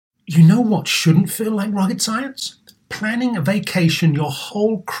You know what shouldn't feel like rocket science? Planning a vacation your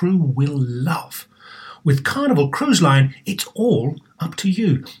whole crew will love. With Carnival Cruise Line, it's all up to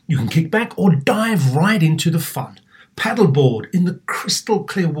you. You can kick back or dive right into the fun. Paddleboard in the crystal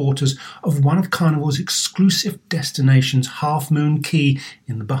clear waters of one of Carnival's exclusive destinations, Half Moon Cay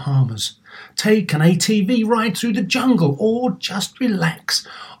in the Bahamas. Take an ATV ride through the jungle or just relax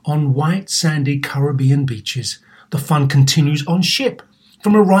on white sandy Caribbean beaches. The fun continues on ship,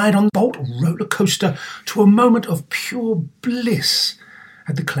 from a ride on Bolt roller coaster to a moment of pure bliss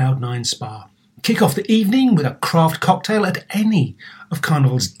at the Cloud9 Spa. Kick off the evening with a craft cocktail at any of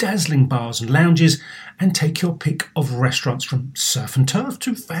Carnival's dazzling bars and lounges, and take your pick of restaurants from surf and turf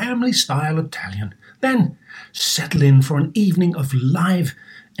to family-style Italian. Then settle in for an evening of live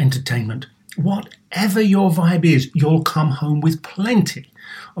entertainment. Whatever your vibe is, you'll come home with plenty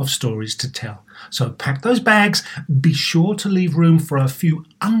of stories to tell. So pack those bags, be sure to leave room for a few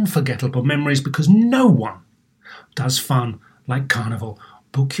unforgettable memories, because no one does fun like Carnival.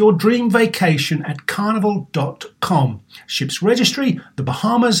 Book your dream vacation at carnival.com. Ships registry, the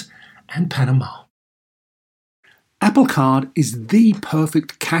Bahamas and Panama. Apple Card is the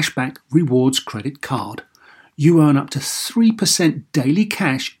perfect cashback rewards credit card. You earn up to 3% daily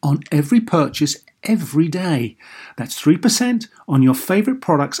cash on every purchase every day. That's 3% on your favorite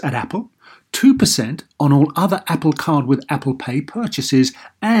products at Apple, 2% on all other Apple Card with Apple Pay purchases,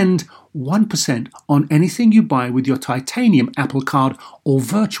 and 1% on anything you buy with your titanium Apple Card or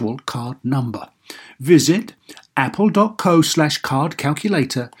virtual card number. Visit apple.co/card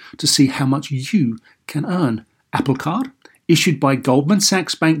calculator to see how much you can earn. Apple Card, issued by Goldman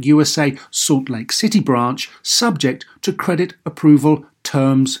Sachs Bank USA, Salt Lake City branch, subject to credit approval.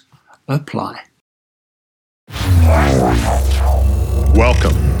 Terms apply.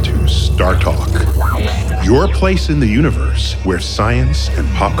 Welcome to Star Talk, your place in the universe where science and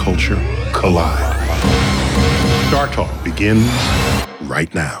pop culture collide. Star Talk begins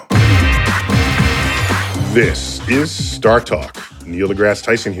right now. This is Star Talk. Neil deGrasse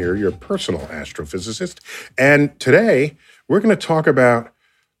Tyson here, your personal astrophysicist. And today, we're going to talk about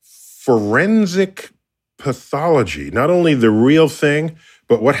forensic pathology. Not only the real thing,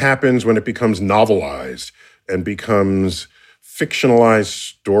 but what happens when it becomes novelized and becomes fictionalized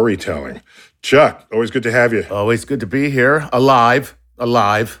storytelling. Chuck, always good to have you. Always good to be here. Alive.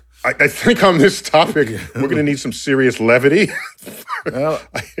 I think on this topic, we're going to need some serious levity. Well,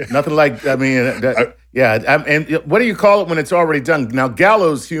 nothing like, and what do you call it when it's already done? Now,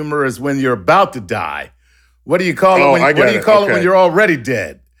 gallows humor is when you're about to die. What do you call it when you're already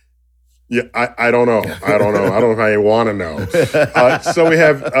dead? Yeah, I don't know. I don't know if I want to know. So we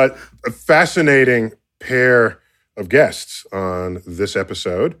have a fascinating pair of guests on this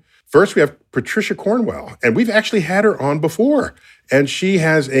episode. First, we have Patricia Cornwell, and we've actually had her on before. And she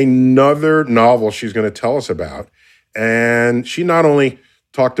has another novel she's going to tell us about. And she not only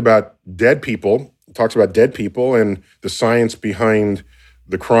talks about dead people and the science behind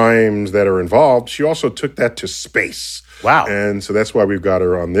the crimes that are involved, she also took that to space. Wow. And so that's why we've got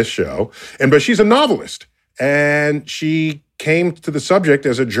her on this show. But she's a novelist, and she came to the subject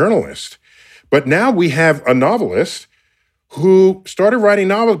as a journalist. But now we have a novelist who started writing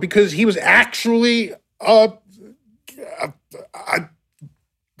novels because he was actually a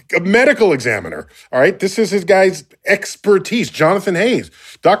medical examiner. All right, this is his guy's expertise, Jonathan Hayes.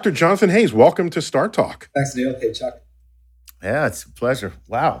 Dr. Jonathan Hayes, welcome to Star Talk. Thanks, Neil. Hey, Chuck. Yeah, it's a pleasure.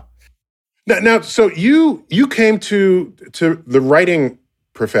 Wow. Now, so you came to the writing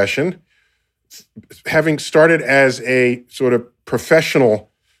profession, having started as a sort of professional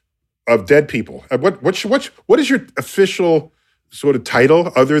of dead people. What is your official sort of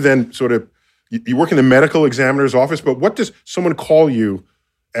title, other than sort of you work in the medical examiner's office? But what does someone call you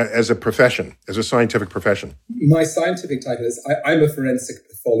as a profession, as a scientific profession? My scientific title is I'm a forensic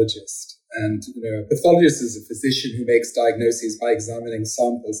pathologist. And a pathologist is a physician who makes diagnoses by examining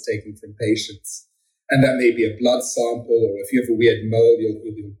samples taken from patients. And that may be a blood sample, or if you have a weird mole, you'll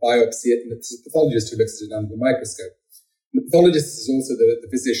biopsy it. And it's a pathologist who looks at it under the microscope. The pathologist is also the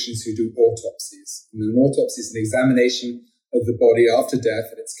physicians who do autopsies. And an autopsy is an examination of the body after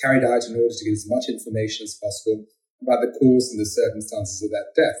death, and it's carried out in order to get as much information as possible about the cause and the circumstances of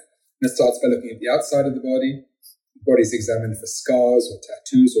that death. And it starts by looking at the outside of the body. The body is examined for scars or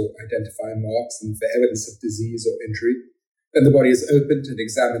tattoos or identifying marks and for evidence of disease or injury. Then the body is opened and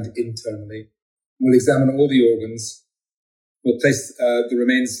examined internally. We'll examine all the organs. We'll place the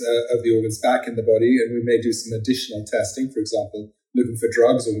remains of the organs back in the body, and we may do some additional testing, for example, looking for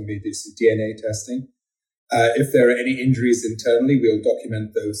drugs, or we may do some DNA testing. If there are any injuries internally, we'll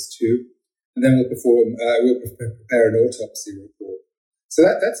document those too. And then we'll prepare an autopsy report. So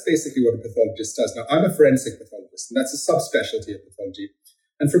that's basically what a pathologist does. Now, I'm a forensic pathologist, and that's a subspecialty of pathology.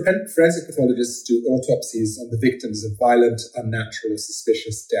 And forensic pathologists do autopsies on the victims of violent, unnatural, or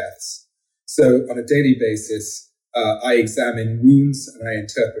suspicious deaths. So on a daily basis, I examine wounds and I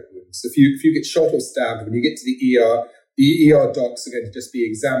interpret wounds. So if you get shot or stabbed, when you get to the ER docs are going to just be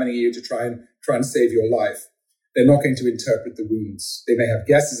examining you to try and save your life. They're not going to interpret the wounds. They may have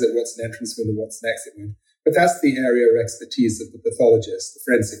guesses at what's an entrance wound and what's an exit wound, but that's the area of expertise of the pathologist, the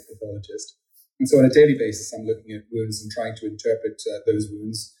forensic pathologist. And so on a daily basis, I'm looking at wounds and trying to interpret those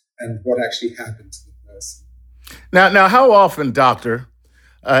wounds and what actually happened to the person. Now, how often, doctor,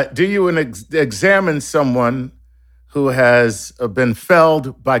 do you examine someone who has been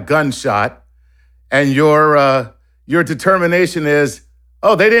felled by gunshot, and your determination is,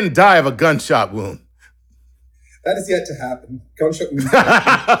 oh, they didn't die of a gunshot wound? That is yet to happen. Gunshot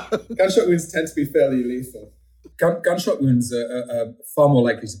wounds tend to be fairly lethal. Gunshot wounds are far more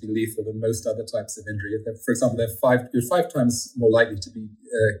likely to be lethal than most other types of injury. For example, you're 5 times more likely to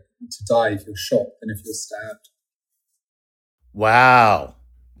die if you're shot than if you're stabbed. Wow.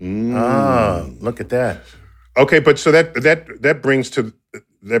 Oh, look at that. Okay, but so that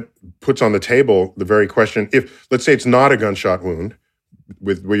puts on the table the very question, if, let's say it's not a gunshot wound,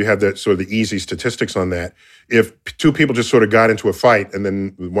 where you have that sort of the easy statistics on that, if 2 people just sort of got into a fight and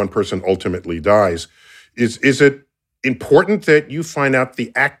then one person ultimately dies, is it important that you find out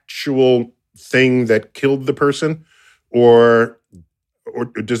the actual thing that killed the person, or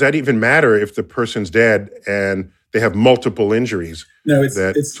does that even matter if the person's dead and they have multiple injuries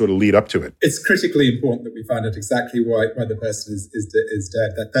that sort of lead up to it? It's critically important that we find out exactly why the person is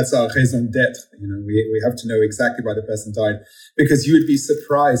dead. That's our raison d'être. We have to know exactly why the person died, because you would be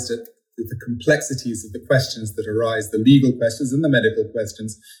surprised at the complexities of the questions that arise, the legal questions and the medical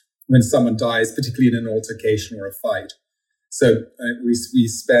questions, when someone dies, particularly in an altercation or a fight. So we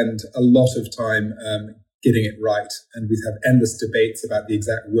spend a lot of time getting it right, and we have endless debates about the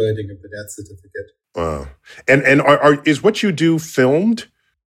exact wording of the death certificate. Wow. And is what you do filmed?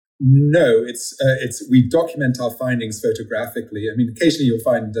 No, it's we document our findings photographically. I mean, occasionally you'll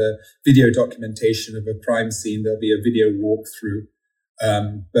find video documentation of a crime scene. There'll be a video walkthrough,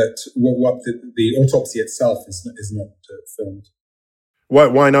 but what the autopsy itself is not filmed.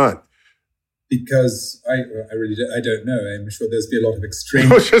 Why not? Because I don't know. I'm sure there's be a lot of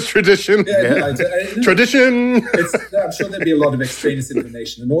extraneous. Oh, it's just tradition. Yeah. Tradition. I'm sure there'd be a lot of extraneous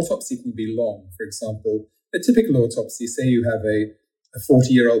information. An autopsy can be long. For example, a typical autopsy. Say you have a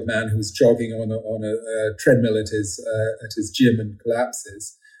 40-year-old man who's jogging on a treadmill at his gym and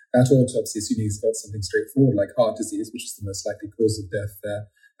collapses. That autopsy, assuming he's got something straightforward like heart disease, which is the most likely cause of death there,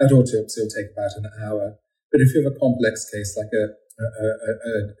 that autopsy will take about an hour. But if you have a complex case like a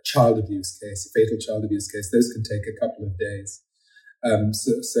child abuse case, a fatal child abuse case, those can take a couple of days.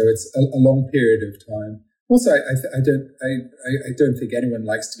 So it's a long period of time. Also, I don't think anyone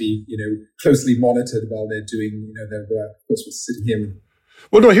likes to be closely monitored while they're doing their work. Of course, we're sitting here.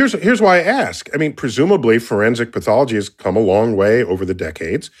 Well, no. Here's why I ask. I mean, presumably, forensic pathology has come a long way over the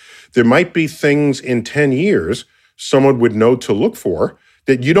decades. There might be things in 10 years someone would know to look for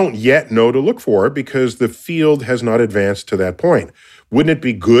that you don't yet know to look for because the field has not advanced to that point. Wouldn't it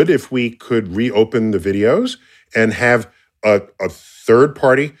be good if we could reopen the videos and have a third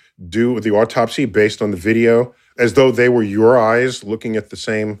party do the autopsy based on the video as though they were your eyes looking at the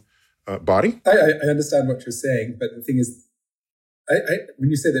same body? I understand what you're saying, but the thing is, when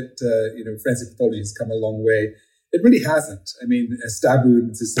you say that forensic pathology has come a long way, it really hasn't. I mean, a stab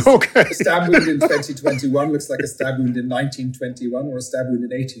wound a stab wound in 2021 looks like a stab wound in 1921 or a stab wound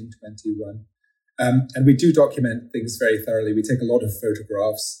in 1821. And we do document things very thoroughly. We take a lot of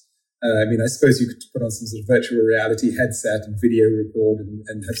photographs. I suppose you could put on some sort of virtual reality headset and video record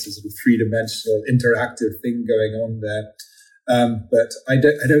and have some sort of 3-dimensional interactive thing going on there. But I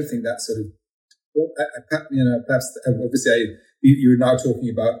don't think that sort of, perhaps obviously you're now talking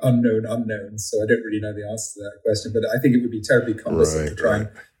about unknown unknowns, so I don't really know the answer to that question, but I think it would be terribly cumbersome to try and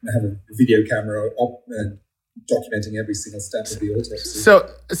have a video camera documenting every single step of the autopsy.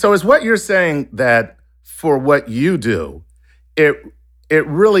 So is what you're saying that for what you do, it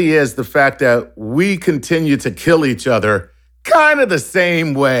really is the fact that we continue to kill each other kind of the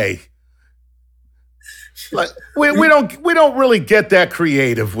same way? Like we don't really get that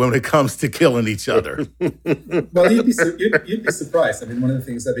creative when it comes to killing each other. Well, you'd be surprised. I mean, one of the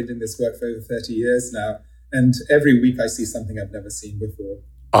things I've been doing this work for over 30 years now, and every week I see something I've never seen before.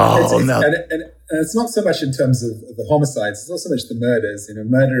 And it's not so much in terms of the homicides; it's not so much the murders.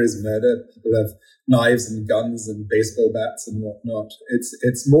 Murder is murder. People have knives and guns and baseball bats and whatnot.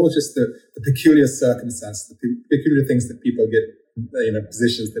 It's more just the peculiar circumstances, the peculiar things that people get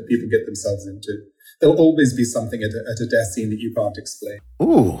positions that people get themselves into. There'll always be something at a death scene that you can't explain.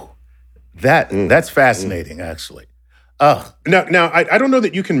 Ooh, that's fascinating, actually. Now, I don't know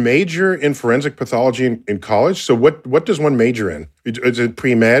that you can major in forensic pathology in college. So what does one major in? Is it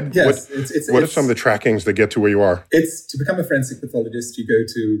pre-med? Yes. What are some of the trackings that get to where you are? It's to become a forensic pathologist, you go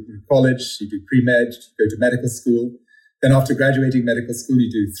to college, you do pre-med, you go to medical school. Then after graduating medical school,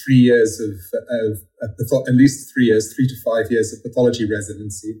 you do 3 years at least 3 years, 3 to 5 years of pathology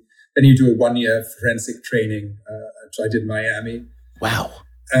residency. Then you do a 1-year forensic training, which I did in Miami. Wow.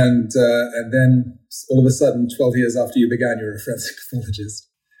 And then all of a sudden, 12 years after you began, you're a forensic pathologist.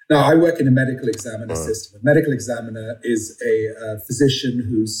 Now, I work in a medical examiner system. A medical examiner is a physician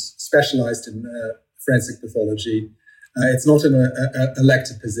who's specialized in forensic pathology. It's not an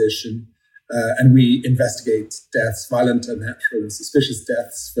elected position. And we investigate deaths, violent, unnatural, and suspicious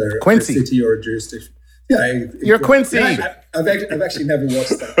deaths for a city or a jurisdiction. Yeah, you're Quincy. Yeah, I've actually never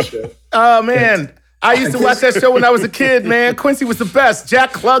watched that show. Oh, man. I used to watch that show when I was a kid, man. Quincy was the best.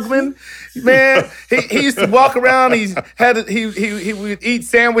 Jack Klugman, man, he used to walk around. He would eat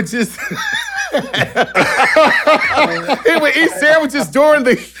sandwiches. He would eat sandwiches during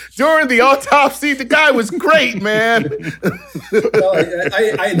the autopsy. The guy was great, man. Well,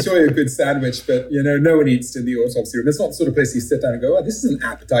 I enjoy a good sandwich, but no one eats in the autopsy room. It's not the sort of place you sit down and go, "Oh, this is an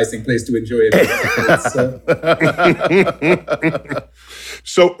appetizing place to enjoy it."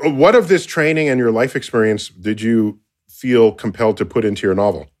 So what of this training and your life experience did you feel compelled to put into your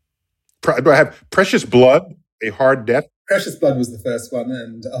novel? Do I have Precious Blood, A Hard Death? Precious Blood was the first one,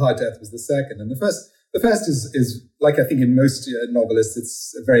 and A Hard Death was the second. And the first is like I think in most novelists,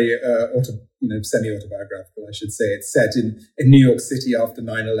 it's a very semi-autobiographical, I should say. It's set in New York City after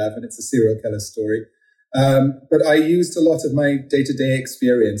 9/11. It's a serial killer story. But I used a lot of my day-to-day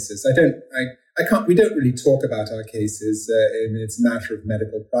experiences. We don't really talk about our cases. It's a matter of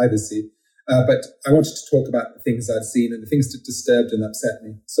medical privacy. But I wanted to talk about the things I'd seen and the things that disturbed and upset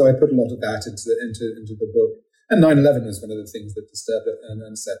me. So I put a lot of that into the book. And 9/11 was one of the things that disturbed and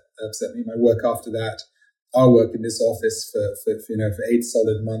upset me. My work after that, our work in this office for 8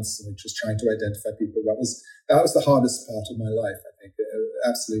 solid months, which was trying to identify people. That was the hardest part of my life, I think,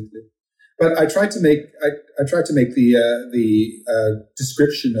 absolutely. But I tried to make the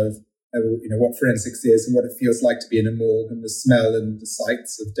description of what forensics is and what it feels like to be in a morgue and the smell and the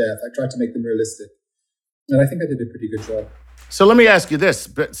sights of death. I tried to make them realistic, and I think I did a pretty good job. So let me ask you this,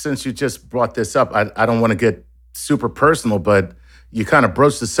 but since you just brought this up, I don't want to get super personal, but you kind of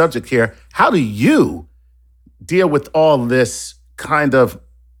broached the subject here. How do you deal with all this kind of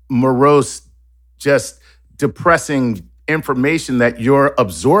morose, just depressing information that you're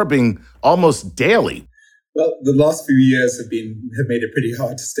absorbing almost daily? Well, the last few years have made it pretty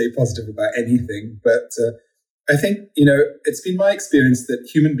hard to stay positive about anything. But I think, it's been my experience that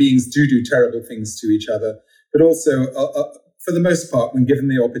human beings do terrible things to each other. But also, for the most part, when given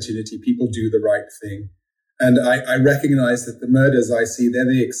the opportunity, people do the right thing. And I recognize that the murders I see, they're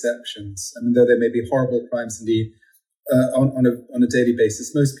the exceptions. I mean, though there may be horrible crimes indeed, on a daily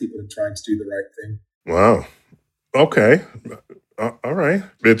basis, most people are trying to do the right thing. Wow. Okay. All right.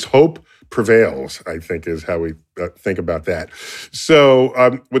 It's hope prevails, I think, is how we think about that.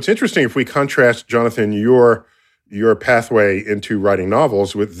 So what's interesting, if we contrast, Jonathan, your pathway into writing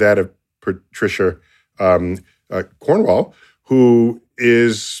novels with that of Patricia Cornwell, who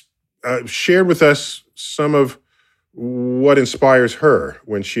is shared with us some of what inspires her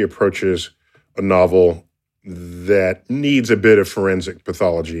when she approaches a novel that needs a bit of forensic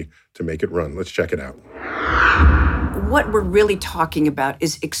pathology to make it run. Let's check it out. What we're really talking about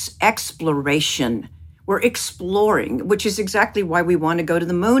is exploration. We're exploring, which is exactly why we want to go to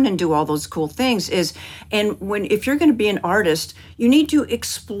the moon and do all those cool things. If you're going to be an artist, you need to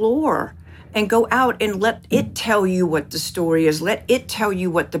explore and go out and let it tell you what the story is. Let it tell you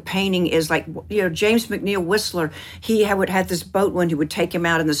what the painting is. Like, James McNeill Whistler, he had this boat when he would take him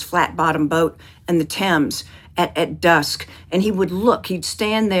out in this flat bottom boat in the Thames at dusk. And he'd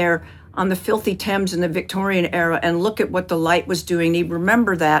stand there on the filthy Thames in the Victorian era and look at what the light was doing. He'd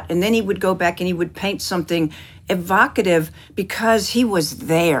remember that. And then he would go back and he would paint something evocative because he was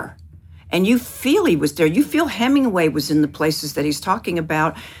there. And you feel he was there. You feel Hemingway was in the places that he's talking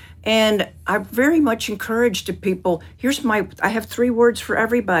about. And I very much encourage to people, I have 3 words for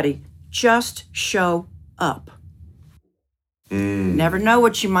everybody. Just show up. Never know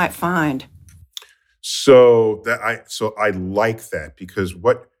what you might find. So I like that, because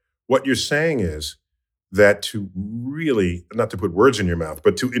what you're saying is that to really, not to put words in your mouth,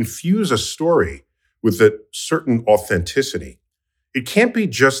 but to infuse a story with a certain authenticity, it can't be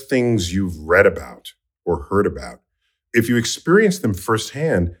just things you've read about or heard about. if you experience them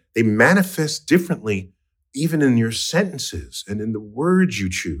firsthand, they manifest differently, even in your sentences and in the words you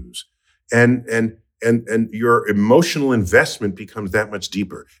choose. And your emotional investment becomes that much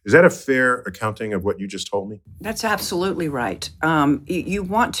deeper. Is that a fair accounting of what you just told me? That's absolutely right. You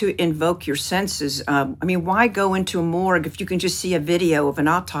want to invoke your senses. Why go into a morgue if you can just see a video of an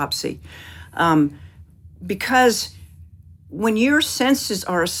autopsy? Because when your senses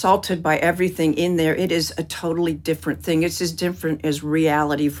are assaulted by everything in there, it is a totally different thing. It's as different as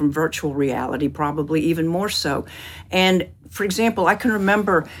reality from virtual reality, probably even more so. And for example, I can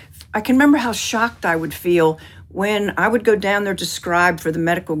remember how shocked I would feel when I would go down there to scribe for the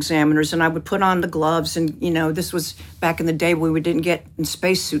medical examiners, and I would put on the gloves. And, this was back in the day when we didn't get in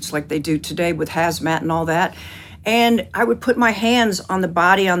spacesuits like they do today with hazmat and all that. And I would put my hands on the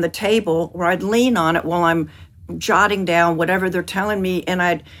body on the table, where I'd lean on it while I'm jotting down whatever they're telling me,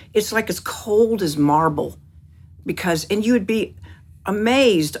 and it's like as cold as marble, and you would be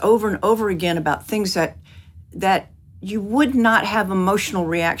amazed over and over again about things that you would not have emotional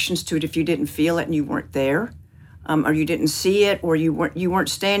reactions to it if you didn't feel it and you weren't there, or you didn't see it, or you weren't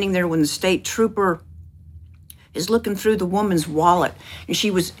standing there when the state trooper is looking through the woman's wallet, and she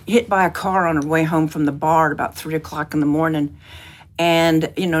was hit by a car on her way home from the bar at about 3:00 in the morning.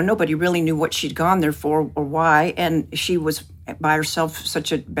 And, nobody really knew what she'd gone there for or why. And she was by herself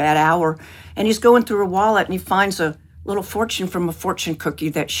such a bad hour. And he's going through her wallet, and he finds a little fortune from a fortune cookie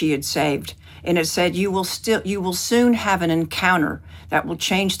that she had saved. And it said, you will soon have an encounter that will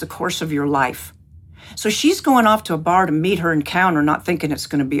change the course of your life. So she's going off to a bar to meet her encounter, not thinking it's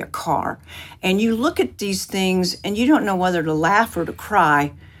going to be a car. And you look at these things and you don't know whether to laugh or to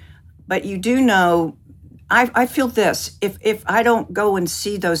cry, but you do know, I feel this, if I don't go and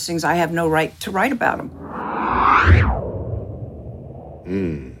see those things, I have no right to write about them.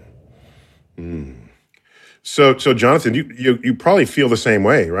 So Jonathan, you probably feel the same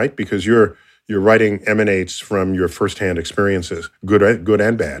way, right? Because your writing emanates from your firsthand experiences, good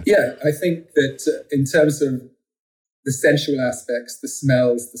and bad. Yeah, I think that in terms of the sensual aspects, the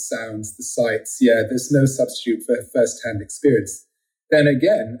smells, the sounds, the sights, there's no substitute for firsthand experience. Then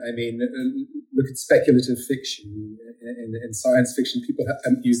again, look at speculative fiction. In science fiction, people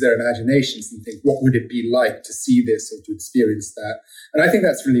use their imaginations and think, what would it be like to see this or to experience that? And I think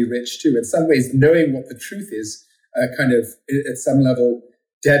that's really rich too. In some ways, knowing what the truth is kind of, at some level,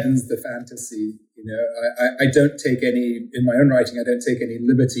 deadens the fantasy. I don't take any, in my own writing, I don't take any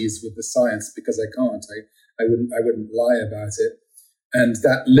liberties with the science because I can't. I wouldn't lie about it. And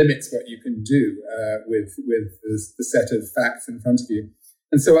that limits what you can do with the set of facts in front of you.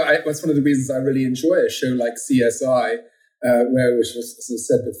 And so that's one of the reasons I really enjoy a show like CSI, which was, as I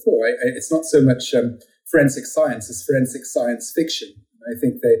said before, it's not so much forensic science as forensic science fiction. I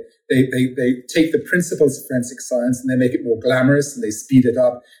think they take the principles of forensic science and they make it more glamorous and they speed it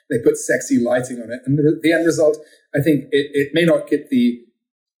up. They put sexy lighting on it. And the end result, I think it may not get the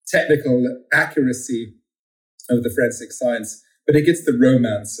technical accuracy of the forensic science, but it gets the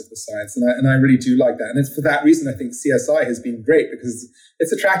romance of the science, and I really do like that. And it's for that reason I think CSI has been great, because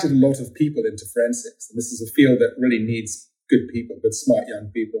it's attracted a lot of people into forensics, and this is a field that really needs good people, good smart young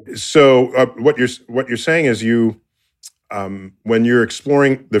people. So what you're saying is when you're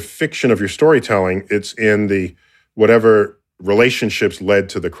exploring the fiction of your storytelling, it's in the whatever relationships led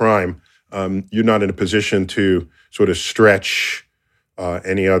to the crime. You're not in a position to sort of stretch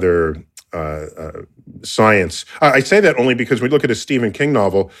any other science. I say that only because when we look at a Stephen King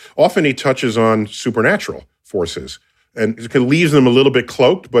novel, often he touches on supernatural forces and it leaves them a little bit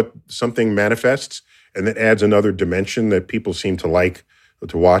cloaked, but something manifests and that adds another dimension that people seem to like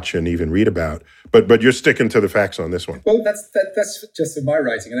to watch and even read about. But you're sticking to the facts on this one. Well, that's just in my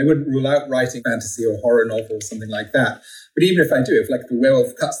writing, and I wouldn't rule out writing fantasy or horror novel or something like that. But even if I do, if like the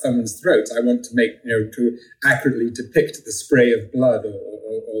werewolf cuts someone's throat, I want to make, to accurately depict the spray of blood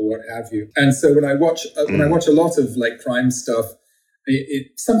or what have you. And so when I watch a lot of like crime stuff,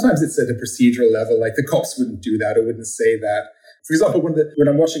 sometimes it's at a procedural level. Like the cops wouldn't do that or wouldn't say that. For example, when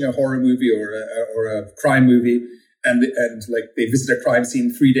I'm watching a horror movie or a crime movie, and like they visit a crime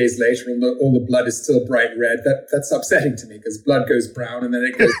scene 3 days later and all the blood is still bright red, that's upsetting to me because blood goes brown and then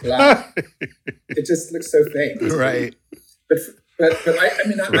it goes black. It just looks so fake. Right. But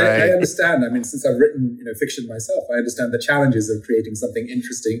I understand. Since I've written fiction myself, I understand the challenges of creating something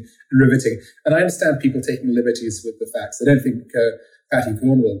interesting and riveting, and I understand people taking liberties with the facts. I don't think Patty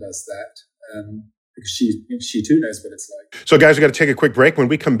Cornwell does that. Because she too knows what it's like. So guys, we got to take a quick break. When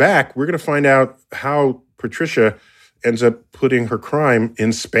we come back, we're going to find out how Patricia ends up putting her crime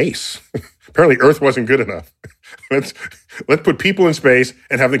in space. Apparently Earth wasn't good enough. Let's put people in space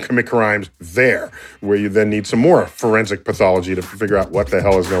and have them commit crimes there, where you then need some more forensic pathology to figure out what the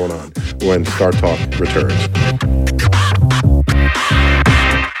hell is going on when Star Talk returns.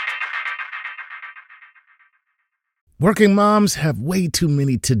 Working moms have way too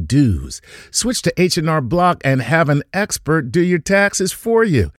many to-dos. Switch to H&R Block and have an expert do your taxes for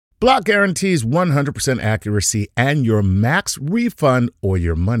you. Block guarantees 100% accuracy and your max refund or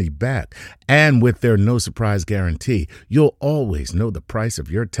your money back. And with their no surprise guarantee, you'll always know the price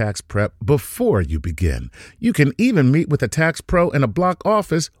of your tax prep before you begin. You can even meet with a tax pro in a Block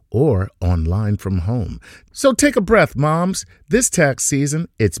office or online from home. So take a breath, moms. This tax season,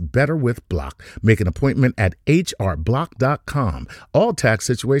 it's better with Block. Make an appointment at hrblock.com. All tax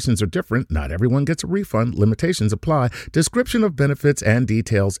situations are different. Not everyone gets a refund. Limitations apply. Description of benefits and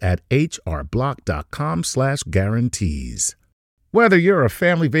details at hrblock.com/guarantees. Whether you're a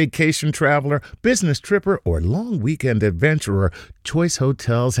family vacation traveler, business tripper, or long weekend adventurer, Choice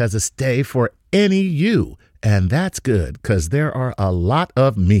Hotels has a stay for any you. And that's good, because there are a lot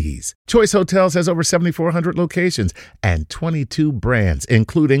of me's. Choice Hotels has over 7,400 locations and 22 brands,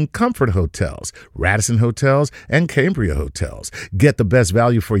 including Comfort Hotels, Radisson Hotels, and Cambria Hotels. Get the best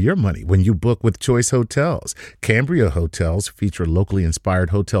value for your money when you book with Choice Hotels. Cambria Hotels feature locally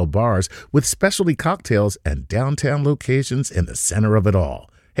inspired hotel bars with specialty cocktails and downtown locations in the center of it all.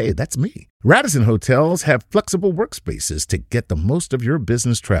 Hey, that's me. Radisson Hotels have flexible workspaces to get the most of your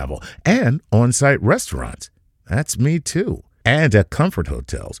business travel and on-site restaurants. That's me too. And at Comfort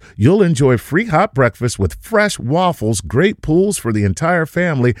Hotels, you'll enjoy free hot breakfast with fresh waffles, great pools for the entire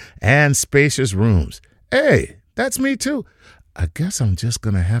family, and spacious rooms. Hey, that's me too. I guess I'm just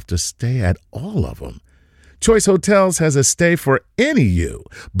going to have to stay at all of them. Choice Hotels has a stay for any you.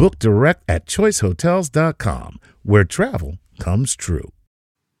 Book direct at choicehotels.com, where travel comes true.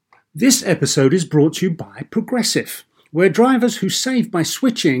 This episode is brought to you by Progressive, where drivers who save by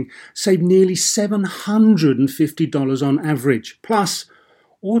switching save nearly $750 on average. Plus,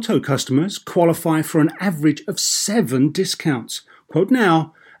 auto customers qualify for an average of 7 discounts. Quote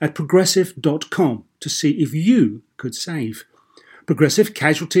now at progressive.com to see if you could save. Progressive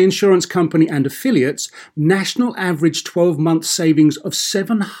Casualty Insurance Company and affiliates, national average 12-month savings of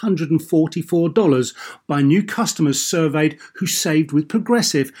 $744 by new customers surveyed who saved with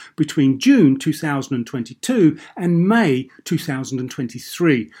Progressive between June 2022 and May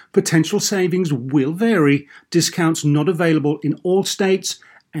 2023. Potential savings will vary. Discounts not available in all states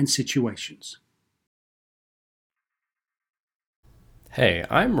and situations. Hey,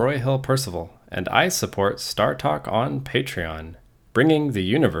 I'm Roy Hill Percival, and I support Star Talk on Patreon. Bringing the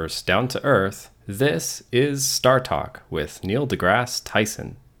universe down to Earth, this is Star Talk with Neil deGrasse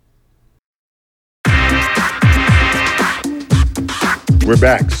Tyson. We're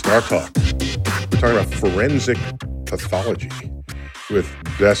back, Star Talk. We're talking about forensic pathology with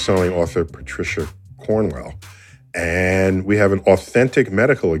best-selling author Patricia Cornwell. And we have an authentic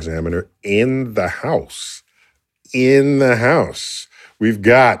medical examiner in the house. We've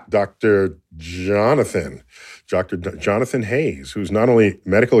got Dr. Jonathan Hayes, who's not only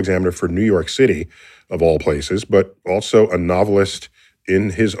medical examiner for New York City, of all places, but also a novelist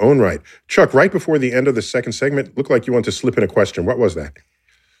in his own right. Chuck, right before the end of the second segment, looked like you wanted to slip in a question. What was that?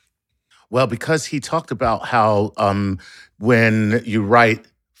 Well, because he talked about how when you write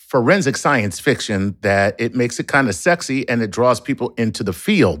forensic science fiction, that it makes it kind of sexy and it draws people into the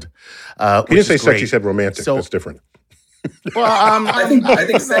field. He didn't say sexy, he said romantic. So, that's different. Well, I think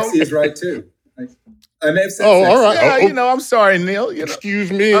sexy is right too. I may have said all right. Yeah, I'm sorry, Neil.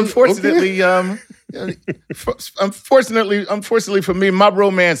 Excuse me. Unfortunately, unfortunately for me, my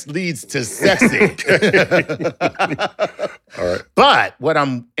romance leads to sexy. All right. But what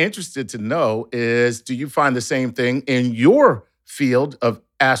I'm interested to know is, do you find the same thing in your field of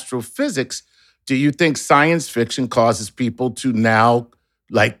astrophysics? Do you think science fiction causes people to now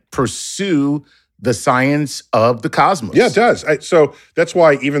pursue the science of the cosmos? Yeah, it does. So that's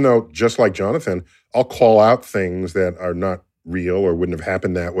why, even though, just like Jonathan, I'll call out things that are not real or wouldn't have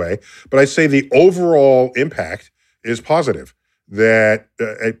happened that way, but I say the overall impact is positive. That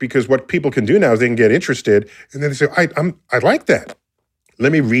because what people can do now is they can get interested, and then they say, I like that.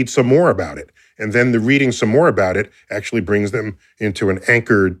 Let me read some more about it. And then the reading some more about it actually brings them into an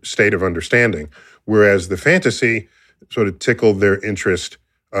anchored state of understanding, whereas the fantasy sort of tickled their interest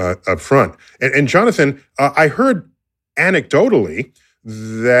up front. And Jonathan, I heard anecdotally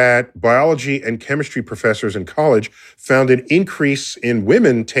that biology and chemistry professors in college found an increase in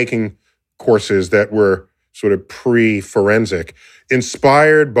women taking courses that were sort of pre-forensic,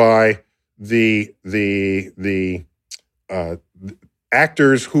 inspired by the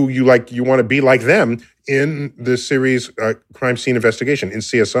actors who you want to be like them in the series Crime Scene Investigation in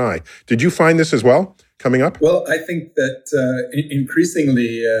CSI. Did you find this as well coming up? Well, I think that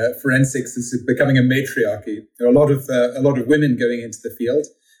increasingly forensics is becoming a matriarchy. There are a lot of women going into the field.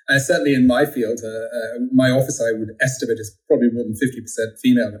 Certainly in my field, my office, I would estimate, is probably more than 50%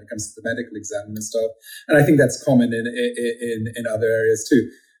 female when it comes to the medical examiner stuff. And I think that's common in other areas too.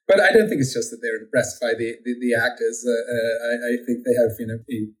 But I don't think it's just that they're impressed by the actors. I think they have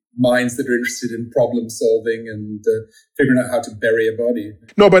minds that are interested in problem solving and figuring out how to bury a body.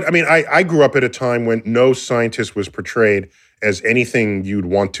 No, but I mean, I grew up at a time when no scientist was portrayed as anything you'd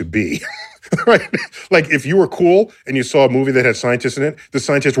want to be. Right? Like if you were cool and you saw a movie that had scientists in it, the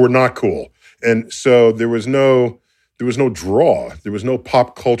scientists were not cool. And so there was no draw. There was no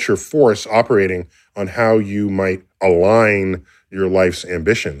pop culture force operating on how you might align your life's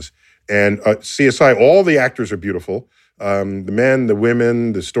ambitions. And CSI, all the actors are beautiful. The men, the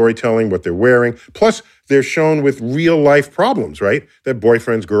women, the storytelling, what they're wearing. Plus, they're shown with real life problems, right? They're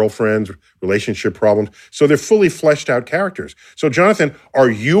boyfriends, girlfriends, relationship problems. So they're fully fleshed out characters. So, Jonathan, are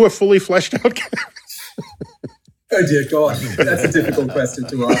you a fully fleshed out character? Oh, dear God. That's a difficult question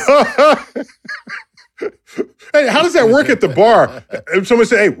to ask. Hey, how does that work at the bar? If someone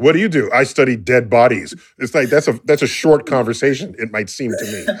say, "Hey, what do you do?" I study dead bodies. It's like that's a short conversation. It might seem to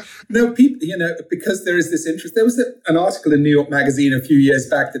me. No, people, because there is this interest. There was an article in New York Magazine a few years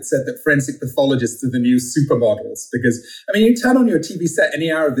back that said that forensic pathologists are the new supermodels. Because you turn on your TV set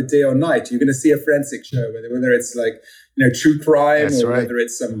any hour of the day or night, you're going to see a forensic show, whether it's like true crime, That's right. Whether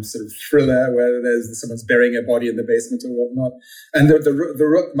it's some sort of thriller where someone's burying a body in the basement or whatnot. And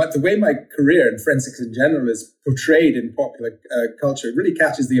the way my career in forensics in general is portrayed in popular culture really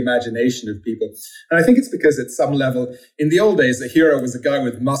catches the imagination of people. And I think it's because at some level, in the old days, a hero was a guy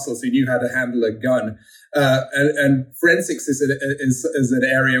with muscles who knew how to handle a gun. And forensics is an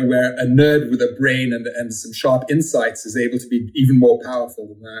area where a nerd with a brain and some sharp insights is able to be even more powerful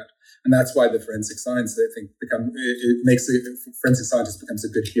than that. And that's why the forensic science, I think, makes forensic scientist becomes a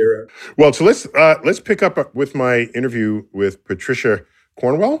good hero. Well, so let's pick up with my interview with Patricia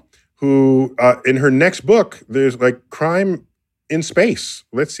Cornwell, who in her next book, there's like crime in space.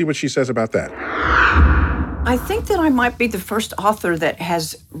 Let's see what she says about that. I think that I might be the first author that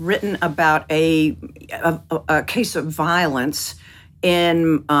has written about a case of violence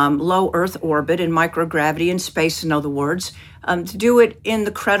in low Earth orbit, in microgravity, in space, in other words, to do it in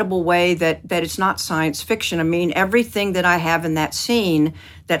the credible way that it's not science fiction. I mean, everything that I have in that scene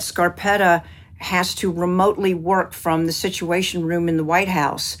that Scarpetta has to remotely work from the Situation Room in the White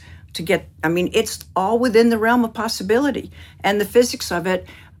House to get, it's all within the realm of possibility. And the physics of it,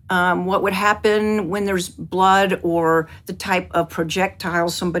 what would happen when there's blood or the type of projectile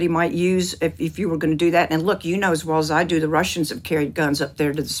somebody might use if you were going to do that. And look, as well as I do, the Russians have carried guns up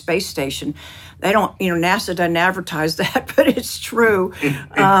there to the space station. They don't, NASA doesn't advertise that, but it's true.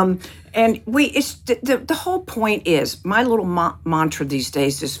 And the whole point is, my little mantra these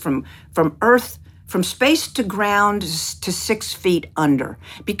days is from Earth, from space to ground to 6 feet under,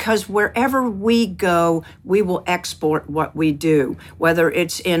 because wherever we go, we will export what we do, whether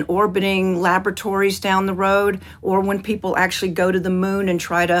it's in orbiting laboratories down the road or when people actually go to the moon and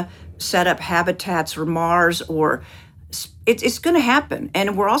try to set up habitats for Mars, or it's going to happen.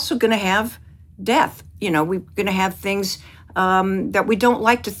 And we're also going to have death. We're going to have things that we don't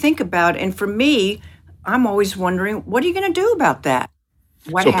like to think about. And for me, I'm always wondering, what are you going to do about that?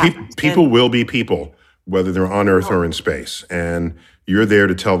 So people will be people, whether they're on Earth or in space, and you're there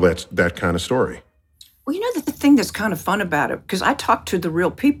to tell that kind of story. Well, the thing that's kind of fun about it, because I talked to the real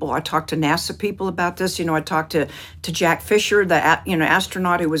people. I talked to NASA people about this. I talked to Jack Fisher, the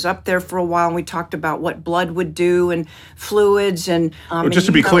astronaut who was up there for a while, and we talked about what blood would do and fluids. And just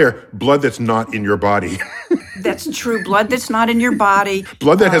to be clear, blood that's not in your body. That's true. Blood that's not in your body.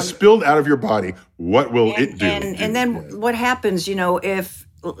 Blood that has spilled out of your body. What will it do? And then what happens, if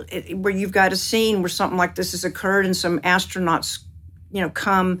where you've got a scene where something like this has occurred and some astronauts,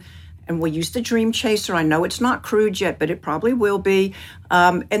 come, and we'll use the Dream Chaser. I know it's not crewed yet, but it probably will be.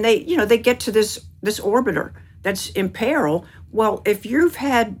 And they get to this orbiter that's in peril. Well, if you've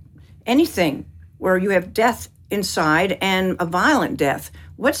had anything where you have death inside and a violent death,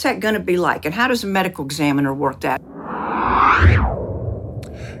 what's that going to be like? And how does a medical examiner work that?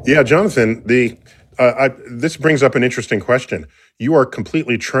 Yeah, Jonathan, this brings up an interesting question. You are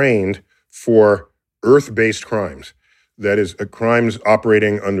completely trained for Earth-based crimes. That is, crimes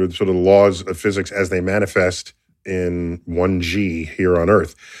operating under sort of the laws of physics as they manifest in 1G here on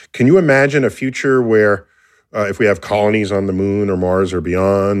Earth. Can you imagine a future where if we have colonies on the moon or Mars or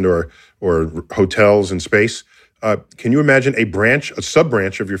beyond, or hotels in space, Can you imagine a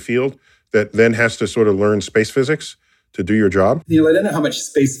sub-branch of your field that then has to sort of learn space physics to do your job? Neil, I don't know how much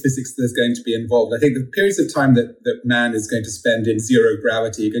space physics there's going to be involved. I think the periods of time that man is going to spend in zero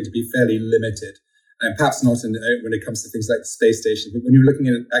gravity are going to be fairly limited. And perhaps not when it comes to things like the space station, but when you're looking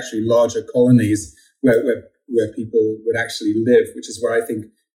at actually larger colonies where people would actually live, which is where I think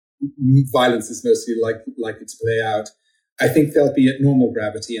violence is mostly likely to play out, I think they'll be at normal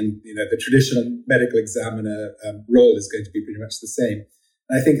gravity, and the traditional medical examiner role is going to be pretty much the same.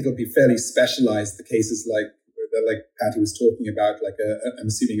 And I think it'll be fairly specialized. The cases like Patty was talking about, I'm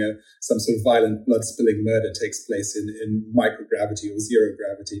assuming some sort of violent blood spilling murder takes place in microgravity or zero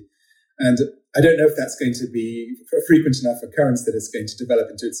gravity. And I don't know if that's going to be a frequent enough occurrence that it's going to develop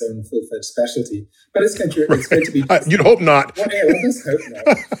into its own full-fledged specialty. But it's going to be. You'd hope not. Well, yeah, let's hope not.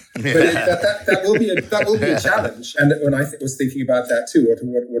 But that will be a challenge. And when I was thinking about that too, what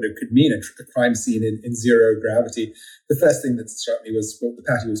it could mean, a crime scene in zero gravity, the first thing that struck me was what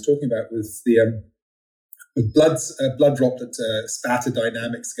Patty was talking about was the blood droplet spatter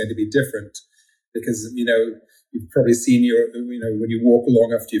dynamics going to be different, because you've probably seen when you walk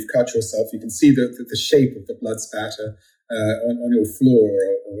along after you've cut yourself, you can see the shape of the blood spatter on your floor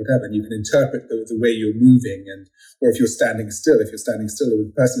or whatever, and you can interpret the way you're moving, or if you're standing still, or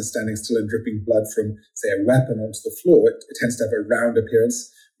the person is standing still and dripping blood from, say, a weapon onto the floor, it tends to have a round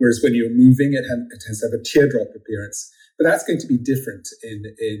appearance, whereas when you're moving, it tends to have a teardrop appearance. But that's going to be different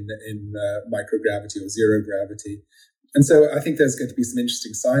in microgravity or zero gravity. And so I think there's going to be some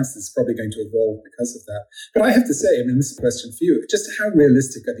interesting science that's probably going to evolve because of that. But I have to say, this is a question for you, just how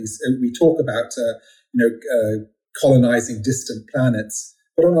realistic are these? We talk about, colonizing distant planets,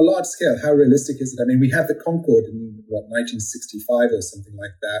 but on a large scale, how realistic is it? We had the Concorde in 1965 or something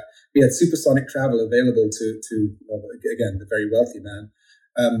like that. We had supersonic travel available to again, the very wealthy man.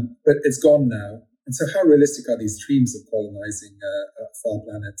 But it's gone now. And so how realistic are these dreams of colonizing far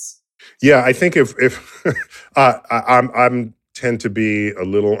planets? Yeah, I think if I'm tend to be a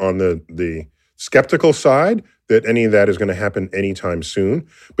little on the skeptical side that any of that is going to happen anytime soon,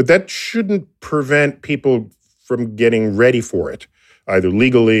 but that shouldn't prevent people from getting ready for it, either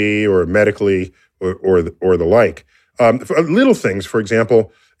legally or medically or the like. For little things, for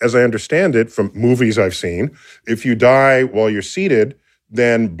example, as I understand it from movies I've seen, if you die while you're seated,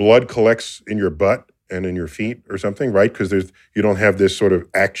 then blood collects in your butt and in your feet or something, right? Because you don't have this sort of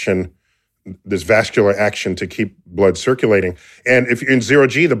action, this vascular action to keep blood circulating. And if you're in zero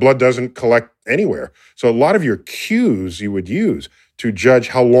G, the blood doesn't collect anywhere. So a lot of your cues you would use to judge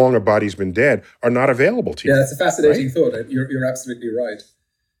how long a body's been dead are not available to you. Yeah, that's a fascinating thought. You're absolutely right.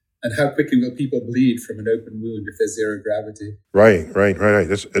 And how quickly will people bleed from an open wound if there's zero gravity? Right.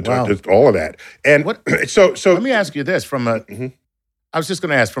 It's all of that. And so let me ask you this from a. Mm-hmm. I was just going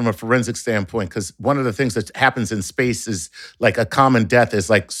to ask from a forensic standpoint, because one of the things that happens in space is like a common death is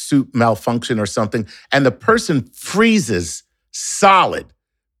like suit malfunction or something, and the person freezes solid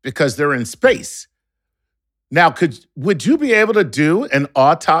because they're in space. Now, would you be able to do an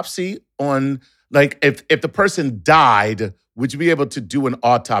autopsy on, like, if the person died, would you be able to do an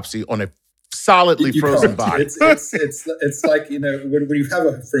autopsy on a solidly frozen body? It's like, when you have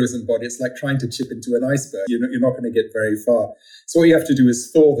a frozen body, it's like trying to chip into an iceberg. You're not going to get very far. So what you have to do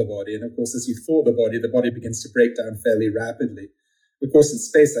is thaw the body. And of course, as you thaw the body begins to break down fairly rapidly. Of course, in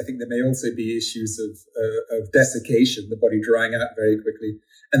space, I think there may also be issues of desiccation, the body drying out very quickly.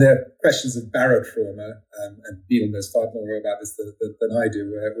 And there are questions of barotrauma, and Neil knows far more about this than I do,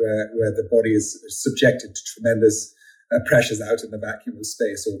 where the body is subjected to tremendous pressures out in the vacuum of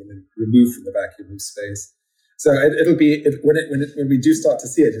space, or removed from the vacuum of space. So it'll be when we do start to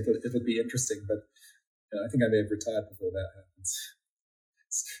see it, it'll be interesting. But I think I may have retired before that happens.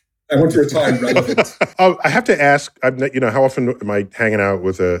 I want to retire relevant. I have to ask. How often am I hanging out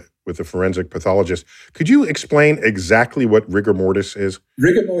with a forensic pathologist? Could you explain exactly what rigor mortis is?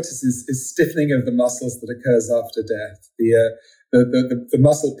 Rigor mortis is stiffening of the muscles that occurs after death. The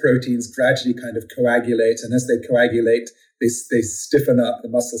muscle proteins gradually kind of coagulate, and as they coagulate, they stiffen up, the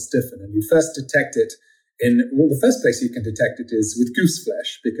muscles stiffen. And you first detect it the first place you can detect it is with goose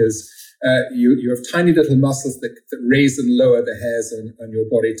flesh, because you have tiny little muscles that raise and lower the hairs on your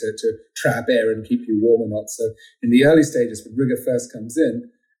body to trap air and keep you warm or not. So in the early stages, when rigor first comes in,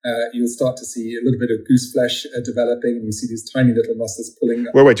 you'll start to see a little bit of goose flesh developing, and you see these tiny little muscles pulling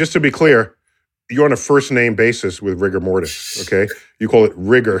up. Wait, just to be clear, you're on a first name basis with rigor mortis, okay? You call it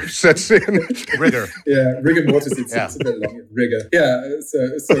rigor. Sets in. Rigor. Yeah, rigor mortis, it's a bit long. Rigor. Yeah, so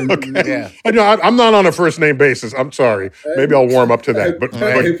okay. Yeah. No, I'm not on a first name basis. I'm sorry. Maybe I'll warm up to that.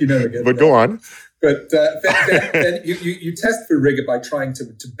 I hope you never get But go on. But then you test for rigor by trying to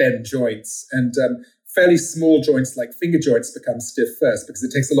bend joints. And fairly small joints like finger joints become stiff first because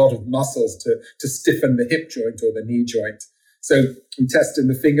it takes a lot of muscles to stiffen the hip joint or the knee joint. So we test in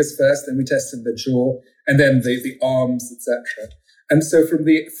the fingers first, then we test in the jaw, and then the arms, etc. And so from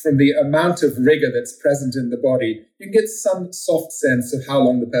the amount of rigor that's present in the body, you can get some soft sense of how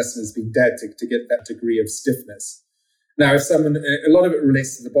long the person has been dead to get that degree of stiffness. Now, if someone, a lot of it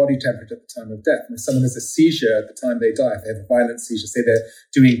relates to the body temperature at the time of death. And if someone has a seizure at the time they die, if they have a violent seizure, say they're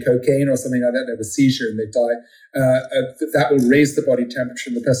doing cocaine or something like that, they have a seizure and they die, that will raise the body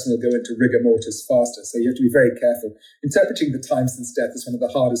temperature and the person will go into rigor mortis faster. So you have to be very careful. Interpreting the time since death is one of the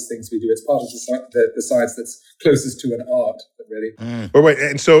hardest things we do. It's part of the science that's closest to an art, really. Wait,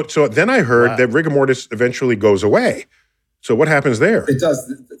 and so then I heard that rigor mortis eventually goes away. So what happens there? It does.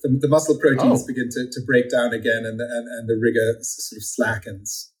 The muscle proteins begin to break down again, and the rigor sort of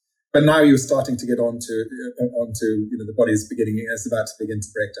slackens. But now you're starting to get onto the body is about to begin to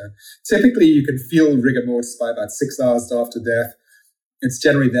break down. Typically, you can feel rigor mortis by about 6 hours after death. It's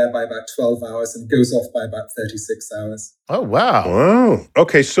generally there by about 12 hours and goes off by about 36 hours. Oh, wow. Wow.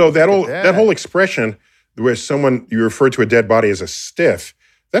 Okay, so that whole expression where you refer to a dead body as a stiff,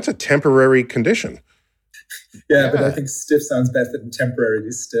 that's a temporary condition. Yeah, but I think stiff sounds better than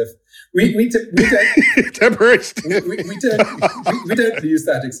temporarily stiff. We don't temporary stiff. We don't use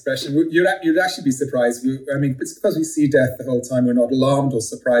that expression. You'd actually be surprised. It's because we see death the whole time. We're not alarmed or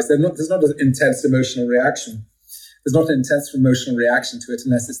surprised. There's not an intense emotional reaction. There's not an intense emotional reaction to it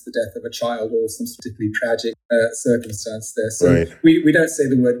unless it's the death of a child or some particularly tragic circumstance there. So we don't say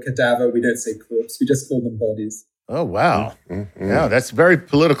the word cadaver. We don't say corpse. We just call them bodies. Oh, wow. Mm-hmm. Yeah, that's very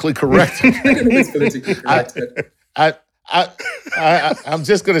politically correct. I don't know if it's politically correct, but... I'm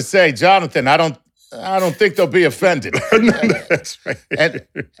just going to say, Jonathan, I don't think they'll be offended. That's right.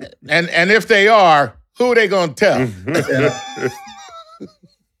 And if they are, who are they going to tell? Mm-hmm.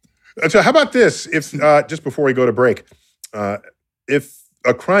 So how about this? If just before we go to break, if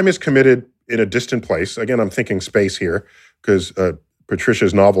a crime is committed in a distant place, again, I'm thinking space here because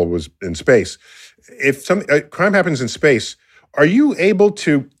Patricia's novel was in space. If a crime happens in space, are you able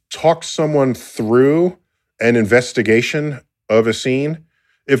to talk someone through an investigation of a scene?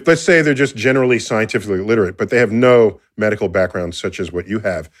 If, let's say, they're just generally scientifically literate, but they have no medical background such as what you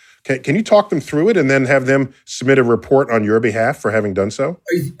have, can you talk them through it and then have them submit a report on your behalf for having done so?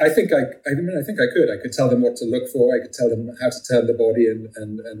 I think I could. I could tell them what to look for. I could tell them how to turn the body and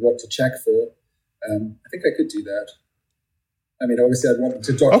what to check for. I think I could do that. Obviously, I'd want them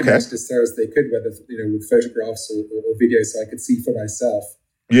to document it as far as they could, whether with photographs or videos, so I could see for myself.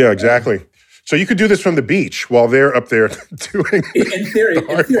 Yeah, exactly. So you could do this from the beach while they're up there doing. In theory,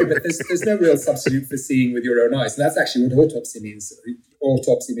 but there's no real substitute for seeing with your own eyes, and that's actually what autopsy means.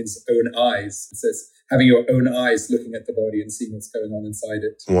 Autopsy means own eyes. It says having your own eyes looking at the body and seeing what's going on inside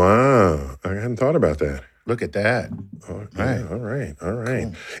it. Wow, I hadn't thought about that. Look at that. All right.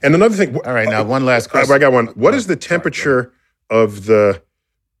 Cool. And another thing. All right, now one last question. I got one. What is the temperature of the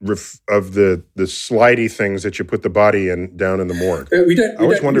slidey things that you put the body in down in the morgue? I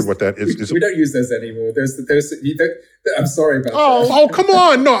always wondered what that is. We don't use those anymore. I'm sorry about that. Oh, come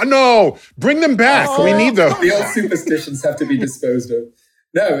on. No. Bring them back. We need those. The old superstitions have to be disposed of.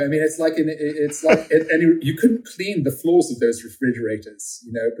 No, it's like you couldn't clean the floors of those refrigerators,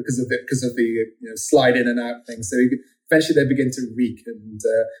 because of the slide in and out thing. So eventually they begin to reek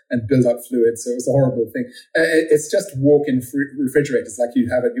and build up fluid. So it was a horrible thing. It's just walk-in refrigerators like you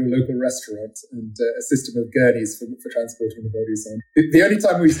have at your local restaurant, and a system of gurneys for transporting the bodies on. The only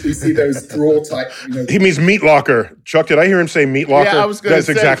time we see those drawer type, He means meat locker. Chuck, did I hear him say meat locker? Yeah, That's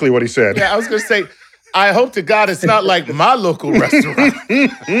exactly what he said. Yeah, I was going to say, I hope to God it's not like my local restaurant.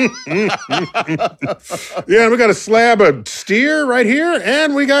 Yeah, we got a slab of steer right here,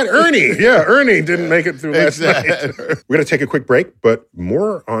 and we got Ernie. Yeah, Ernie didn't make it through last night. We're going to take a quick break, but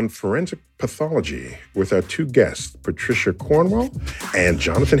more on forensic pathology with our two guests, Patricia Cornwell and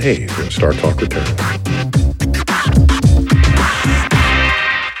Jonathan Hayes, when Star Talk returns.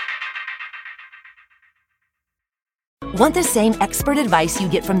 Want the same expert advice you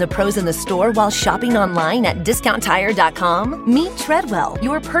get from the pros in the store while shopping online at DiscountTire.com? Meet Treadwell,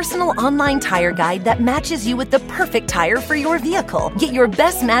 your personal online tire guide that matches you with the perfect tire for your vehicle. Get your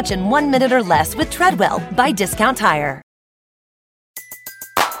best match in 1 minute or less with Treadwell by Discount Tire.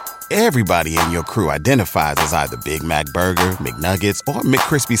 Everybody in your crew identifies as either Big Mac Burger, McNuggets, or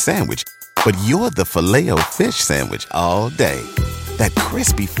McCrispy Sandwich. But you're the Filet-O-Fish Sandwich all day. That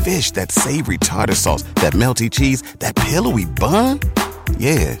crispy fish, that savory tartar sauce, that melty cheese, that pillowy bun.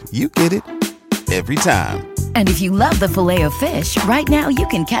 Yeah, you get it. every time. And if you love the Filet-O-Fish, right now you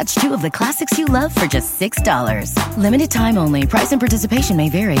can catch 2 of the classics you love for just $6. Limited time only. Price and participation may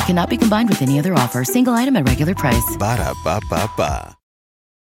vary. Cannot be combined with any other offer. Single item at regular price. Ba-da-ba-ba-ba.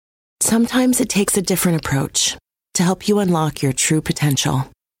 Sometimes it takes a different approach to help you unlock your true potential.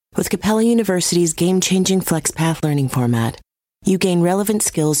 With Capella University's game-changing FlexPath learning format, you gain relevant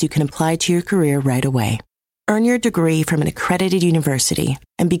skills you can apply to your career right away. Earn your degree from an accredited university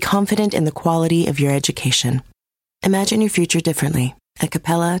and be confident in the quality of your education. Imagine your future differently at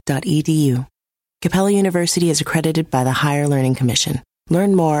capella.edu. Capella University is accredited by the Higher Learning Commission.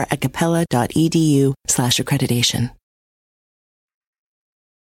 Learn more at capella.edu/accreditation.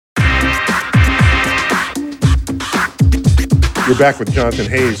 We're back with Jonathan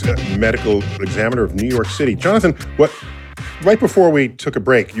Hayes, medical examiner of New York City. Jonathan, right before we took a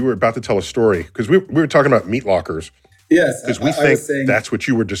break, you were about to tell a story, because we were talking about meat lockers. Yes. Because we think that's what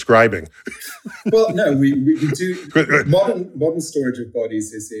you were describing. Well, no, we do. Modern storage of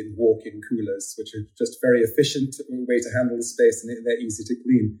bodies is in walk-in coolers, which are just very efficient way to handle the space, and they're easy to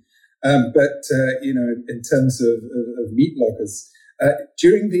clean. But in terms of meat lockers,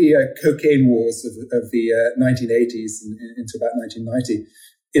 during the cocaine wars of the 1980s and into about 1990,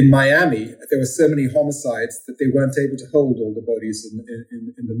 in Miami, there were so many homicides that they weren't able to hold all the bodies in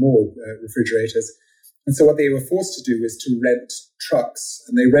the morgue refrigerators. And so what they were forced to do was to rent trucks.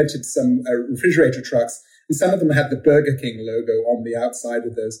 And they rented some refrigerator trucks. And some of them had the Burger King logo on the outside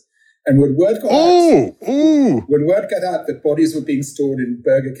of those. And when word got out that bodies were being stored in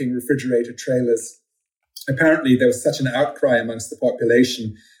Burger King refrigerator trailers, apparently there was such an outcry amongst the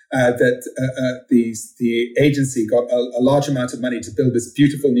population that the agency got a large amount of money to build this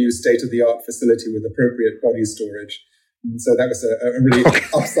beautiful new state-of-the-art facility with appropriate body storage. And so that was a really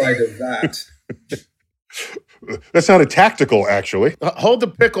upside of that. That sounded tactical, actually. Hold the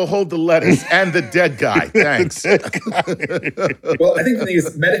pickle, hold the lettuce, and the dead guy. Thanks. Well, I think the thing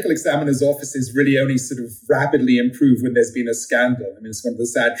is, medical examiners' offices really only sort of rapidly improve when there's been a scandal. I mean, it's one of the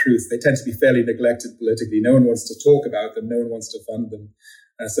sad truths. They tend to be fairly neglected politically. No one wants to talk about them. No one wants to fund them.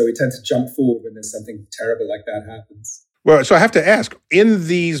 So we tend to jump forward when there's something terrible like that happens. Well, so I have to ask, in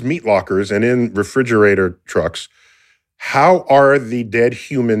these meat lockers and in refrigerator trucks, how are the dead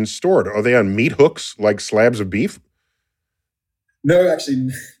humans stored? Are they on meat hooks like slabs of beef? No, actually,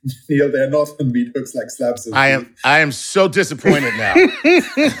 Neil, they're not on meat hooks like slabs of beef. I am so disappointed now.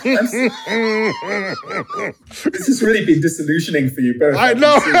 This has really been disillusioning for you both. I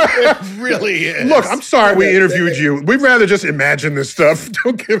know. It really is. Look, I'm sorry we interviewed you. We'd rather just imagine this stuff.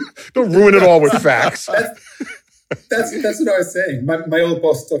 Don't ruin it all with facts. That's what I was saying. My old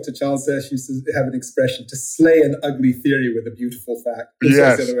boss, Dr. Charles Esch, used to have an expression: to slay an ugly theory with a beautiful fact.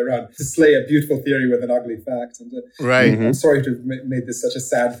 Yes. The other way around. To slay a beautiful theory with an ugly fact. And, right. I'm sorry to have made this such a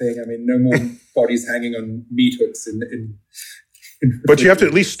sad thing. I mean, no more bodies hanging on meat hooks in But you have to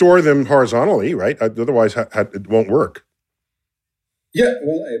at least store them horizontally, right? Otherwise, it won't work. Yeah,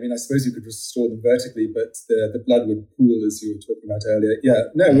 well, I mean, I suppose you could store them vertically, but the blood would pool, as you were talking about earlier. Yeah,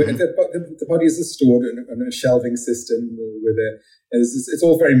 no, the bodies are stored in a shelving system it's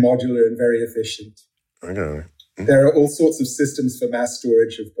all very modular and very efficient. Okay. There are all sorts of systems for mass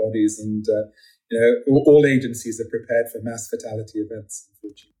storage of bodies, and all agencies are prepared for mass fatality events,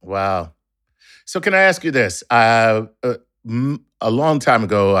 unfortunately. Wow. So can I ask you this? A long time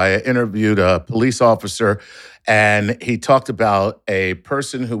ago, I interviewed a police officer, and he talked about a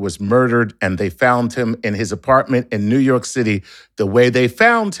person who was murdered, and they found him in his apartment in New York City. The way they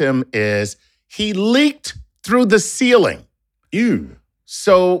found him is he leaked through the ceiling. Ew.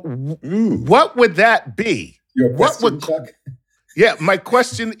 So what would that be? Your question, Chuck? Yeah, my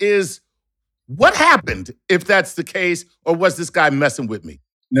question is, what happened if that's the case, or was this guy messing with me?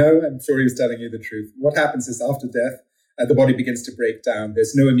 No, I'm sure he was telling you the truth. What happens is after death, the body begins to break down.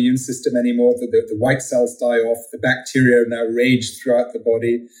 There's no immune system anymore. The white cells die off. The bacteria now rage throughout the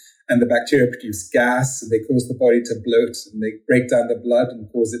body, and the bacteria produce gas, and they cause the body to bloat, and they break down the blood and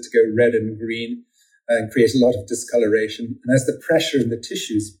cause it to go red and green and create a lot of discoloration. And as the pressure in the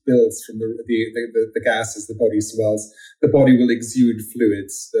tissues builds from the gas as the body swells, the body will exude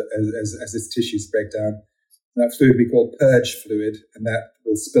fluids as its tissues break down. And that fluid we call purge fluid, and that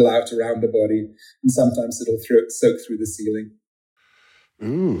will spill out around the body, and sometimes it'll soak through the ceiling.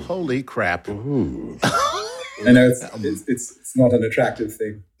 Ooh, holy crap! Ooh. I know it's not an attractive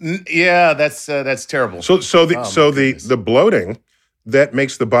thing. Yeah, that's terrible. So the bloating that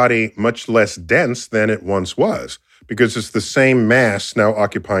makes the body much less dense than it once was, because it's the same mass now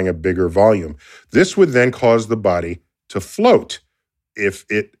occupying a bigger volume. This would then cause the body to float if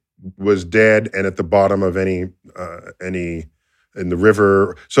it was dead and at the bottom of any in the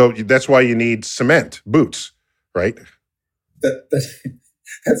river. So that's why you need cement boots, right?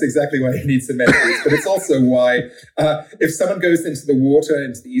 That's exactly why you need cement boots. But it's also why if someone goes into the water,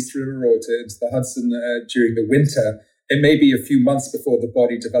 into the East River or into the Hudson during the winter, it may be a few months before the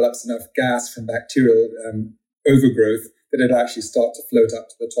body develops enough gas from bacterial overgrowth that it'll actually start to float up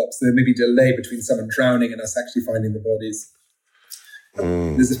to the top. So there may be a delay between someone drowning and us actually finding the bodies.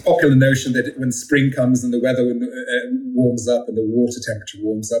 There's this popular notion that when spring comes and the weather warms up and the water temperature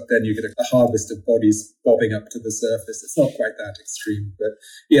warms up, then you get a harvest of bodies bobbing up to the surface. It's not quite that extreme, but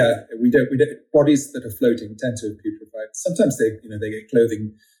yeah, we don't bodies that are floating tend to putrefy. Sometimes they get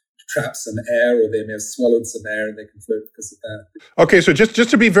clothing traps some air, or they may have swallowed some air and they can float because of that. Okay, so just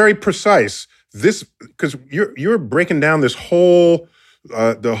to be very precise, this, because you're breaking down this whole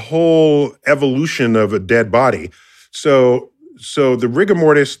the whole evolution of a dead body. So the rigor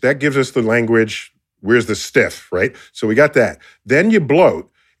mortis, that gives us the language, where's the stiff, right? So we got that. Then you bloat,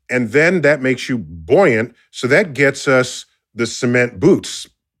 and then that makes you buoyant. So that gets us the cement boots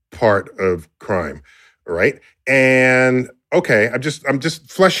part of crime, right? And okay, I'm just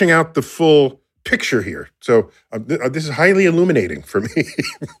fleshing out the full picture here. So this is highly illuminating for me.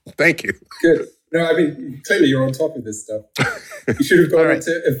 Thank you. Good. No, I mean, clearly you're on top of this stuff. You should have gone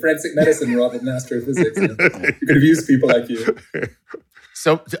into forensic medicine rather than astrophysics. You could have used people like you.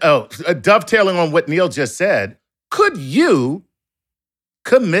 So, dovetailing on what Neil just said, could you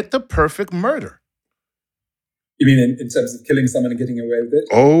commit the perfect murder? You mean in terms of killing someone and getting away with it?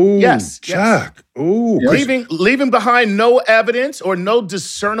 Oh, yes, Chuck. Oh, yes. Leaving behind no evidence or no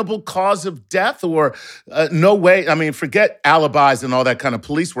discernible cause of death or no way. I mean, forget alibis and all that kind of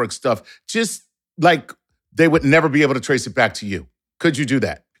police work stuff. Just like they would never be able to trace it back to you. Could you do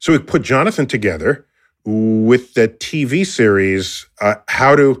that? So we put Jonathan together with the TV series,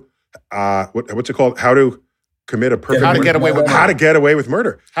 what's it called? How to commit a perfect How to get away with murder. How to get away with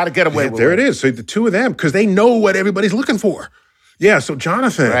murder. How to get away with there murder. It is. So the two of them, because they know what everybody's looking for. Yeah, so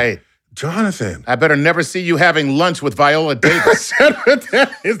Jonathan. Right. Jonathan. I better never see you having lunch with Viola Davis.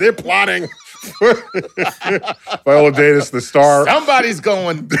 Is they're plotting. Viola Davis, the star. Somebody's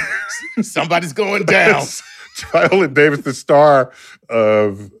going down. Viola Davis, the star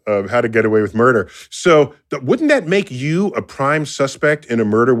of How to Get Away with Murder. So wouldn't that make you a prime suspect in a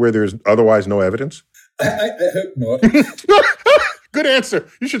murder where there's otherwise no evidence? I hope not. Good answer.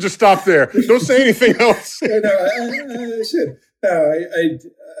 You should just stop there. Don't say anything else. No, I should. No,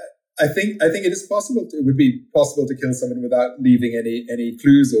 I think it is possible. It would be possible to kill someone without leaving any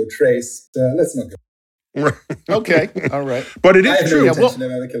clues or trace. Let's not go. Okay, all right. But it is true. I have no intention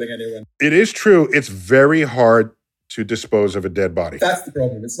of ever killing anyone. It is true. It's very hard to dispose of a dead body. That's the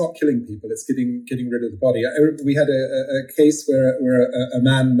problem. It's not killing people. It's getting rid of the body. We had a case where a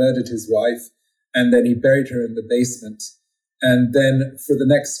man murdered his wife, and then he buried her in the basement. And then for the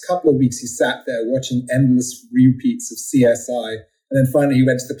next couple of weeks, he sat there watching endless repeats of CSI. And then finally he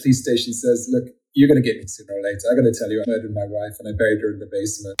went to the police station and says, look, you're going to get me sooner or later. I'm going to tell you I murdered my wife and I buried her in the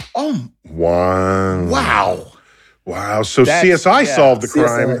basement. Oh, Wow. So CSI solved the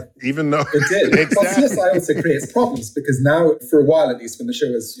crime, even though... It did. Exactly. But CSI also creates problems because now, for a while at least, when the show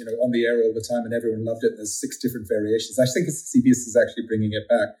was on the air all the time and everyone loved it, there's 6 different variations. I think CBS is actually bringing it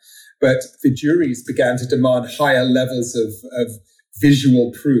back. But the juries began to demand higher levels of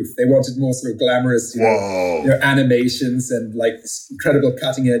visual proof. They wanted more sort of glamorous animations and like this incredible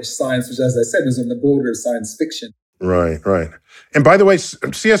cutting-edge science, which, as I said, was on the border of science fiction. Right. And by the way,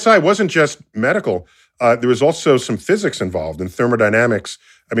 CSI wasn't just medical. There was also some physics involved and thermodynamics.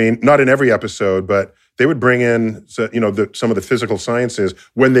 I mean, not in every episode, but they would bring in some of the physical sciences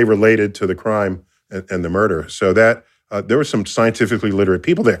when they related to the crime and the murder. So that there were some scientifically literate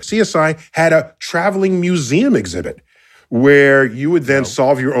people there. CSI had a traveling museum exhibit where you would then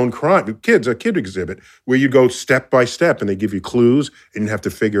solve your own crime. A kid exhibit where you go step by step and they give you clues and you have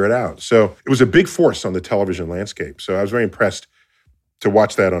to figure it out. So it was a big force on the television landscape. So I was very impressed to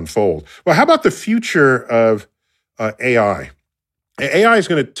watch that unfold. Well, how about the future of AI? AI is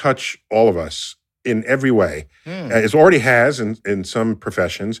going to touch all of us in every way. It already has in some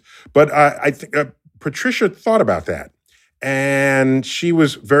professions. But I think Patricia thought about that. And she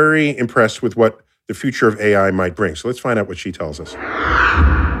was very impressed with what the future of AI might bring. So let's find out what she tells us.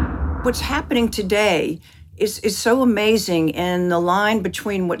 What's happening today is so amazing, and the line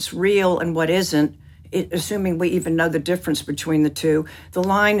between what's real and what isn't, assuming we even know the difference between the two, the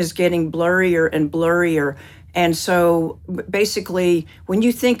line is getting blurrier and blurrier. And so basically, when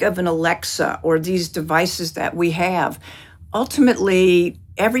you think of an Alexa or these devices that we have, ultimately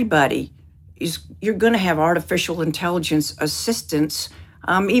everybody you're going to have artificial intelligence assistance,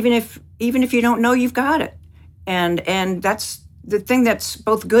 even if you don't know you've got it, and that's the thing that's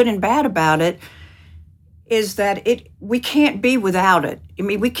both good and bad about it is that we can't be without it. I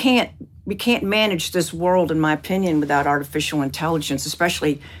mean, we can't manage this world, in my opinion, without artificial intelligence,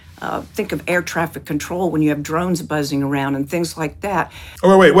 especially think of air traffic control when you have drones buzzing around and things like that.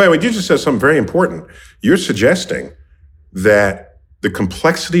 Oh, wait. You just said something very important. You're suggesting that the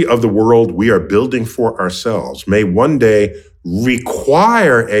complexity of the world we are building for ourselves may one day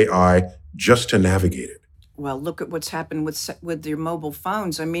require AI just to navigate it. Well, look at what's happened with your mobile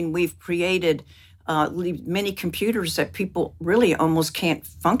phones. I mean, we've created many computers that people really almost can't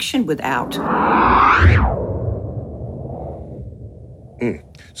function without.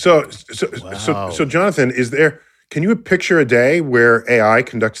 So, Jonathan, can you picture a day where AI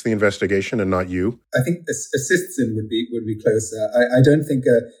conducts the investigation and not you? I think assistant would be closer. I don't think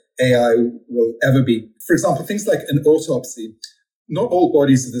AI will ever be. For example, things like an autopsy. Not all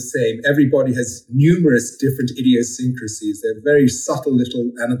bodies are the same. Every body has numerous different idiosyncrasies. They're very subtle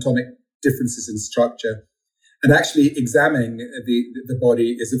little anatomic differences in structure. And actually examining the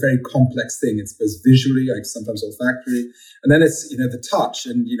body is a very complex thing. It's both visually, like sometimes olfactory, and then it's, the touch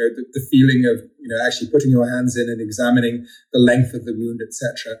and, the feeling of, actually putting your hands in and examining the length of the wound,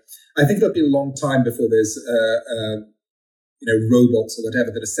 etc. I think it'll be a long time before there's, robots or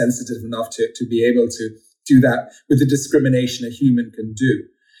whatever that are sensitive enough to be able to do that with the discrimination a human can do.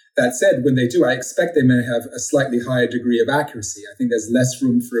 That said, when they do, I expect they may have a slightly higher degree of accuracy. I think there's less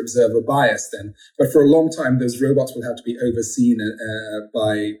room for observer bias then. But for a long time, those robots will have to be overseen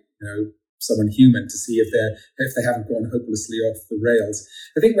by someone human to see if they haven't gone hopelessly off the rails.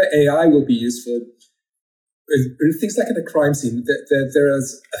 I think where AI will be useful, things like in a crime scene,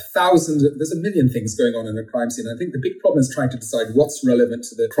 there's a million things going on in a crime scene. I think the big problem is trying to decide what's relevant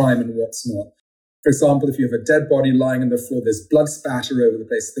to the crime and what's not. For example, if you have a dead body lying on the floor, there's blood spatter over the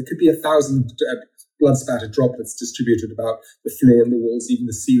place. There could be 1,000 blood spatter droplets distributed about the floor and the walls, even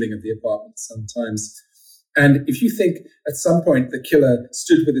the ceiling of the apartment sometimes. And if you think at some point the killer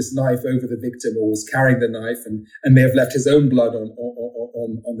stood with his knife over the victim or was carrying the knife and may have left his own blood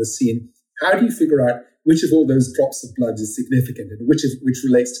on the scene, how do you figure out which of all those drops of blood is significant and which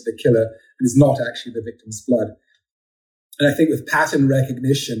relates to the killer and is not actually the victim's blood? And I think with pattern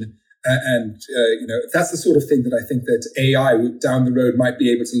recognition, that's the sort of thing that I think that AI down the road might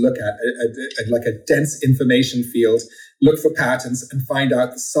be able to look at like a dense information field, look for patterns and find out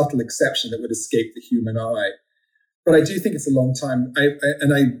the subtle exception that would escape the human eye. But I do think it's a long time. I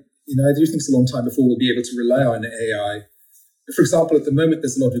do think it's a long time before we'll be able to rely on AI. For example, at the moment,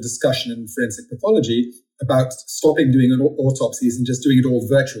 there's a lot of discussion in forensic pathology about stopping doing autopsies and just doing it all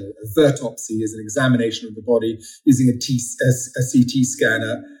virtual. A virtopsy is an examination of the body using a CT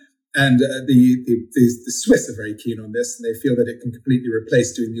scanner. And the Swiss are very keen on this, and they feel that it can completely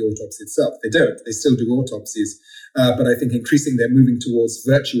replace doing the autopsy itself. They don't. They still do autopsies. But I think increasingly they're moving towards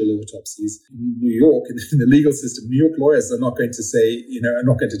virtual autopsies. In New York, in the legal system, New York lawyers are not going to say, are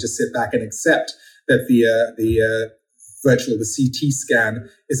not going to just sit back and accept that the CT scan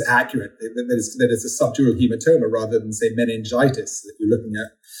is accurate, that it's a subdural hematoma rather than, say, meningitis that you're looking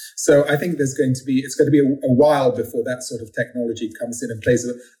at. So I think it's going to be a while before that sort of technology comes in and plays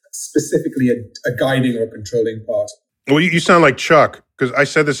specifically a guiding or controlling part. Well, you sound like Chuck, because I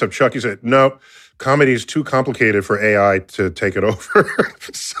said this of Chuck. He said, no, comedy is too complicated for AI to take it over.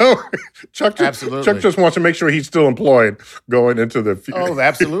 So Chuck just wants to make sure he's still employed going into the future. Oh,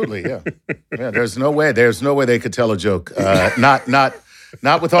 absolutely, yeah. Yeah, there's no way they could tell a joke.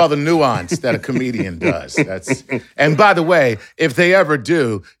 Not with all the nuance that a comedian does. And by the way, if they ever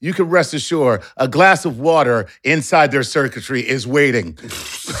do, you can rest assured a glass of water inside their circuitry is waiting.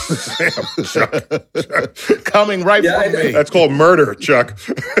 Chuck. Coming right from me. That's called murder, Chuck.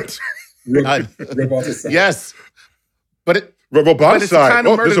 Roboticide. Yes. Roboticide.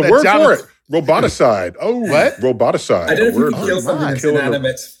 There's a word for it. Roboticide. Oh, what? Roboticide. I don't know if you can kill something that's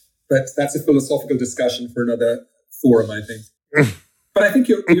inanimate, but that's a philosophical discussion for another forum, I think. But I think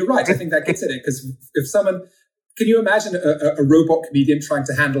you're right. I think that gets at it, because can you imagine a robot comedian trying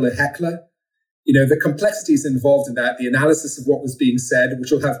to handle a heckler? The complexities involved in that, the analysis of what was being said,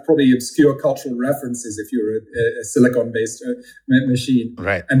 which will have probably obscure cultural references if you're a silicon-based machine,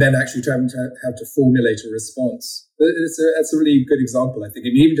 right? And then actually trying to have to formulate a response. It's a really good example, I think.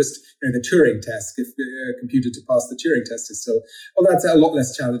 And even just the Turing test, if a computer to pass the Turing test is still, that's a lot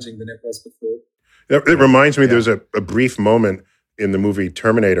less challenging than it was before. It reminds me, there's a brief moment in the movie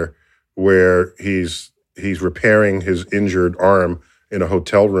Terminator where he's repairing his injured arm in a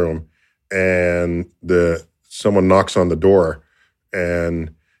hotel room, and someone knocks on the door,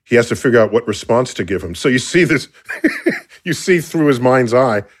 and he has to figure out what response to give him. So you see this, you see through his mind's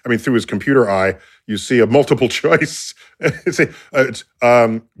eye, through his computer eye, you see a multiple choice. It's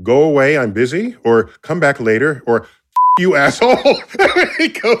go away, I'm busy, or come back later, or you asshole. He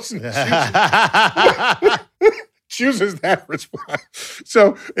goes and chooses that response.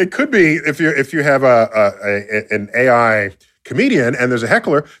 So it could be if you have an AI comedian and there's a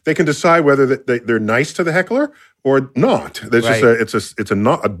heckler, they can decide whether they're nice to the heckler or not. There's just it's a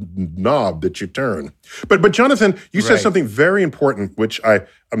knob that you turn. But Jonathan, you said something very important, which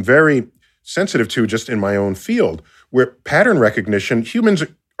I'm very sensitive to just in my own field, where pattern recognition, humans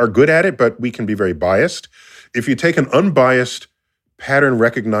are good at it, but we can be very biased. If you take an unbiased pattern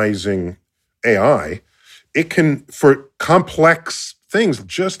recognizing AI, it can, for complex things,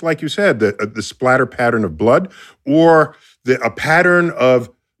 just like you said, the splatter pattern of blood, or a pattern of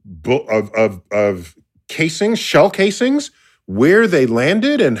casings, shell casings, where they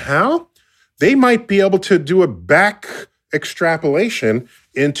landed and how, they might be able to do a back extrapolation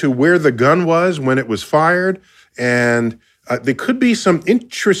into where the gun was when it was fired. And there could be some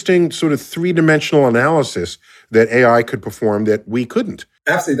interesting sort of three-dimensional analysis that AI could perform that we couldn't.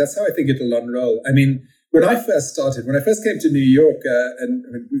 Absolutely. That's how I think it'll unroll. I mean, when I first came to New York, and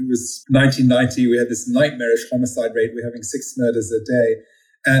it was 1990, we had this nightmarish homicide rate. We're having 6 murders a day.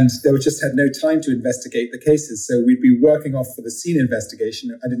 And they just had no time to investigate the cases. So we'd be working off for the scene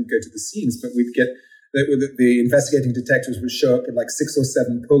investigation. I didn't go to the scenes, but we'd get the investigating detectives would show up with like 6 or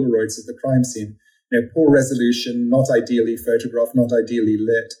 7 Polaroids of the crime scene. Poor resolution, not ideally photographed, not ideally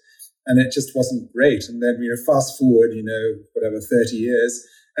lit. And it just wasn't great. And then, fast forward, 30 years,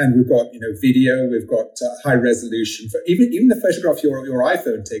 and we've got, video, we've got high resolution. For even the photograph your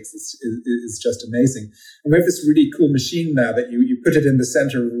iPhone takes is just amazing. And we have this really cool machine now that you put it in the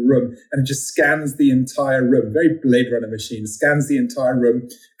center of a room and it just scans the entire room. Very Blade Runner machine, scans the entire room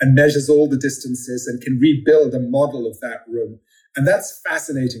and measures all the distances and can rebuild a model of that room. And that's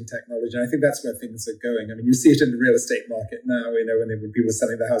fascinating technology. And I think that's where things are going. I mean, you see it in the real estate market now, when people are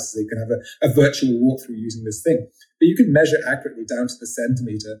selling their houses, they can have a virtual walkthrough using this thing. But you can measure accurately down to the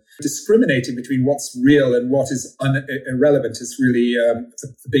centimeter. Discriminating between what's real and what is irrelevant is really a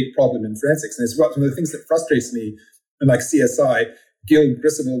big problem in forensics. And it's one of the things that frustrates me. And like CSI, Gil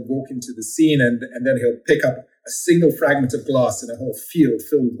Grissom will walk into the scene and then he'll pick up a single fragment of glass in a whole field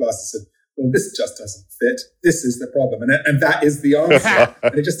filled with glass and say, well, this just doesn't fit. This is the problem. And that is the answer.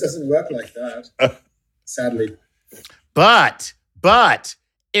 And it just doesn't work like that, sadly. But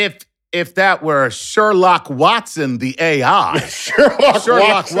if that were Sherlock Watson, the AI,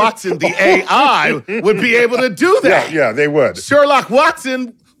 Sherlock Watson, the AI, would be able to do that. Yeah, they would. Sherlock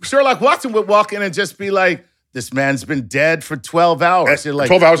Watson would walk in and just be like, this man's been dead for 12 hours. Like,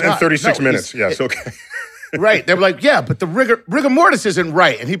 12 hours and 36 minutes. Yes, okay. Right. They were like, yeah, but the rigor mortis isn't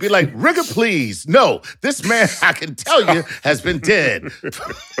right. And he'd be like, rigor, please. No, this man, I can tell you, has been dead.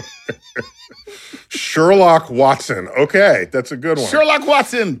 Sherlock Watson. Okay, that's a good one. Sherlock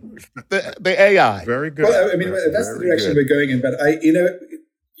Watson, the AI. Very good. Well, I mean, that's the direction we're going in. But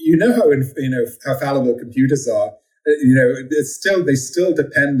how fallible computers are. They still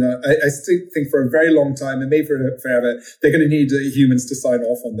depend on, I still think for a very long time, and maybe forever, they're going to need humans to sign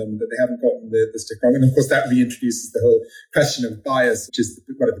off on them, that they haven't gotten this wrong. And of course, that reintroduces the whole question of bias, which is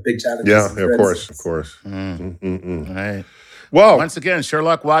one of the big challenges. Yeah, of course. Right. Well, once again,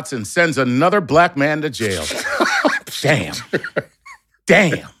 Sherlock Watson sends another black man to jail. Damn.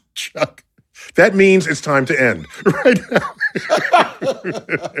 Chuck. That means it's time to end right now.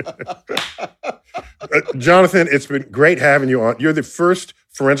 Jonathan, it's been great having you on. You're the first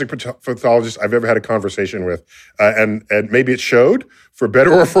forensic pathologist I've ever had a conversation with, and maybe it showed for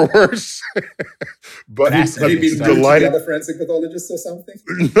better or for worse. But have you been delighted. To the other forensic pathologists or something?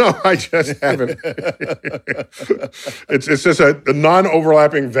 No, I just haven't. It's just a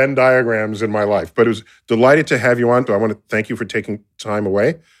non-overlapping Venn diagrams in my life. But it was delighted to have you on. So I want to thank you for taking time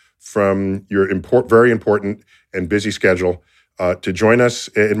away from your very important and busy schedule to join us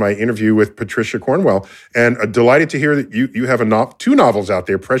in my interview with Patricia Cornwell. And delighted to hear that you have 2 novels out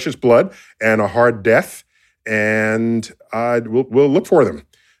there, Precious Blood and A Hard Death. And we'll look for them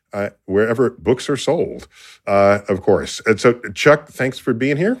wherever books are sold, of course. And so, Chuck, thanks for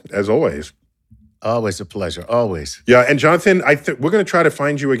being here, as always. Always a pleasure, always. Yeah, and Jonathan, we're going to try to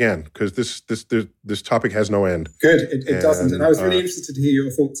find you again, because this topic has no end. Good, it doesn't. And I was really interested to hear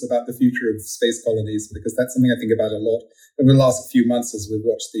your thoughts about the future of space colonies, because that's something I think about a lot over the last few months as we've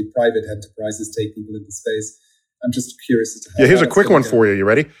watched the private enterprises take people into space. I'm just curious as to how. Yeah, here's a quick one for you. You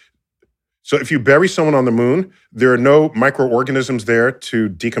ready? So if you bury someone on the moon, there are no microorganisms there to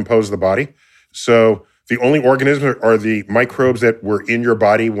decompose the body. So the only organisms are the microbes that were in your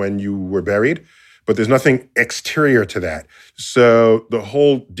body when you were buried. But there's nothing exterior to that. So the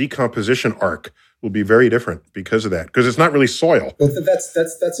whole decomposition arc will be very different because of that, because it's not really soil. Well,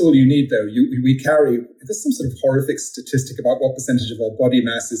 that's all you need, though. There's some sort of horrific statistic about what percentage of our body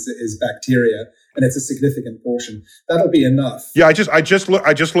mass is bacteria, and it's a significant portion. That'll be enough. Yeah, I just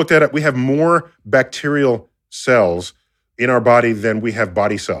looked at it. We have more bacterial cells in our body than we have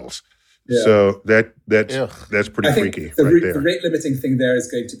body cells. Yeah. So that's pretty freaky. The rate limiting thing there is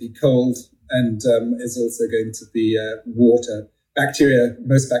going to be cold, and is also going to be water.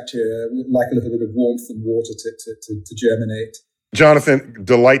 Most bacteria like a little bit of warmth and water to germinate. Jonathan,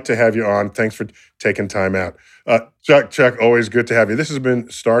 delight to have you on. Thanks for taking time out. Chuck, always good to have you. This has been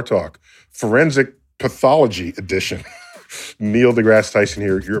Star Talk, Forensic Pathology Edition. Neil deGrasse Tyson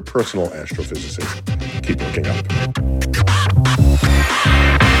here, your personal astrophysicist. Keep looking up.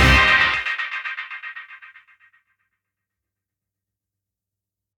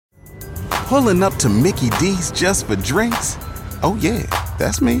 Pulling up to Mickey D's just for drinks? Oh yeah,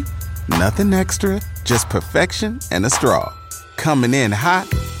 that's me. Nothing extra, just perfection and a straw. Coming in hot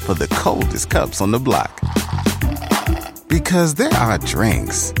for the coldest cups on the block. Because there are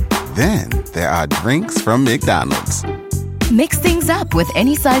drinks. Then there are drinks from McDonald's. Mix things up with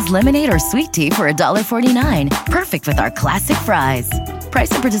any size lemonade or sweet tea for $1.49. Perfect with our classic fries.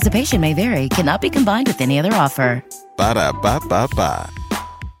 Price and participation may vary. Cannot be combined with any other offer. Ba-da-ba-ba-ba.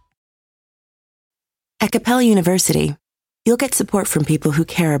 At Capella University, you'll get support from people who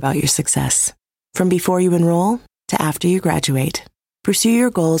care about your success. From before you enroll to after you graduate, pursue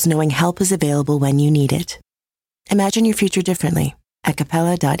your goals knowing help is available when you need it. Imagine your future differently at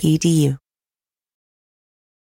capella.edu.